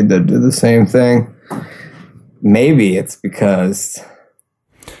period that did the same thing. Maybe it's because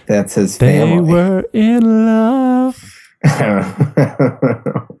that's his family. They were in love. I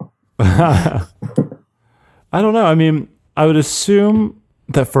don't know. I mean, I would assume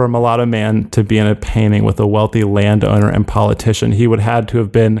that for a mulatto man to be in a painting with a wealthy landowner and politician, he would have had to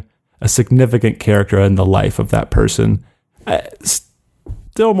have been a significant character in the life of that person.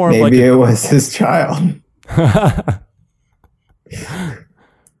 Still more maybe like it was his child.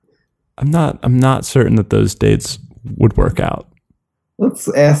 I'm not certain that those dates would work out. Let's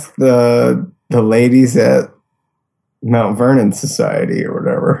ask the ladies at Mount Vernon Society or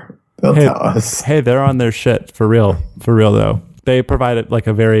whatever. They'll tell us. Hey, they're on their shit for real though. They provided like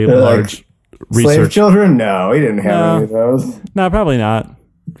a very large research. Slave children? No, he didn't have any of those. No, probably not.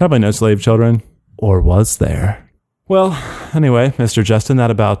 Probably no slave children. Or was there? Well, anyway, Mr. Justin, that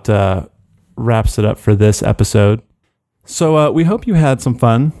about wraps it up for this episode. So we hope you had some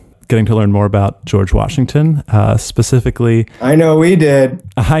fun getting to learn more about George Washington, specifically. I know we did.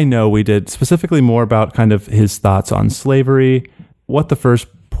 Specifically more about kind of his thoughts on slavery, what the first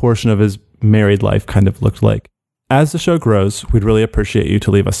portion of his married life kind of looked like. As the show grows, we'd really appreciate you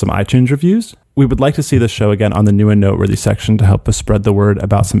to leave us some iTunes reviews. We would like to see this show again on the new and noteworthy section to help us spread the word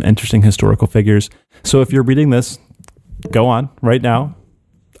about some interesting historical figures. So if you're reading this, go on right now.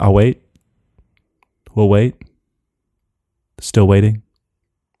 I'll wait. We'll wait. Still waiting.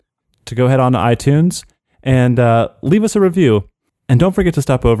 To go head on to iTunes and leave us a review. And don't forget to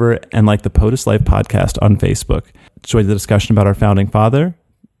stop over and like the POTUS Life podcast on Facebook. Join the discussion about our founding father,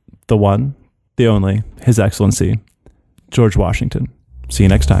 the one, the only, His Excellency, George Washington. See you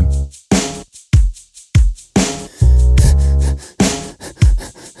next time.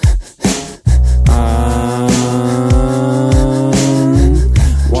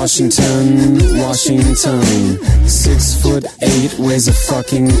 Washington, 6'8", weighs a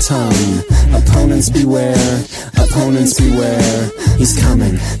fucking ton. Opponents beware, he's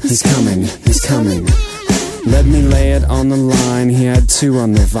coming. Let me lay it on the line, he had two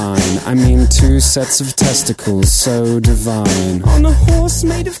on the vine. I mean 2 sets of testicles, so divine. On a horse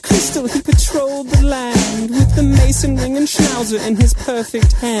made of crystal, he patrolled the land with the mason ring and schnauzer in his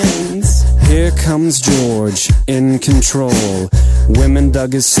perfect hands. Here comes George, in control. Women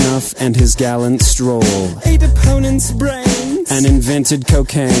dug his snuff and his gallant stroll. 8 opponents' brains and invented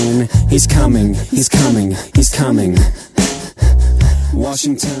cocaine. He's coming.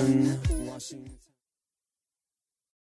 Washington.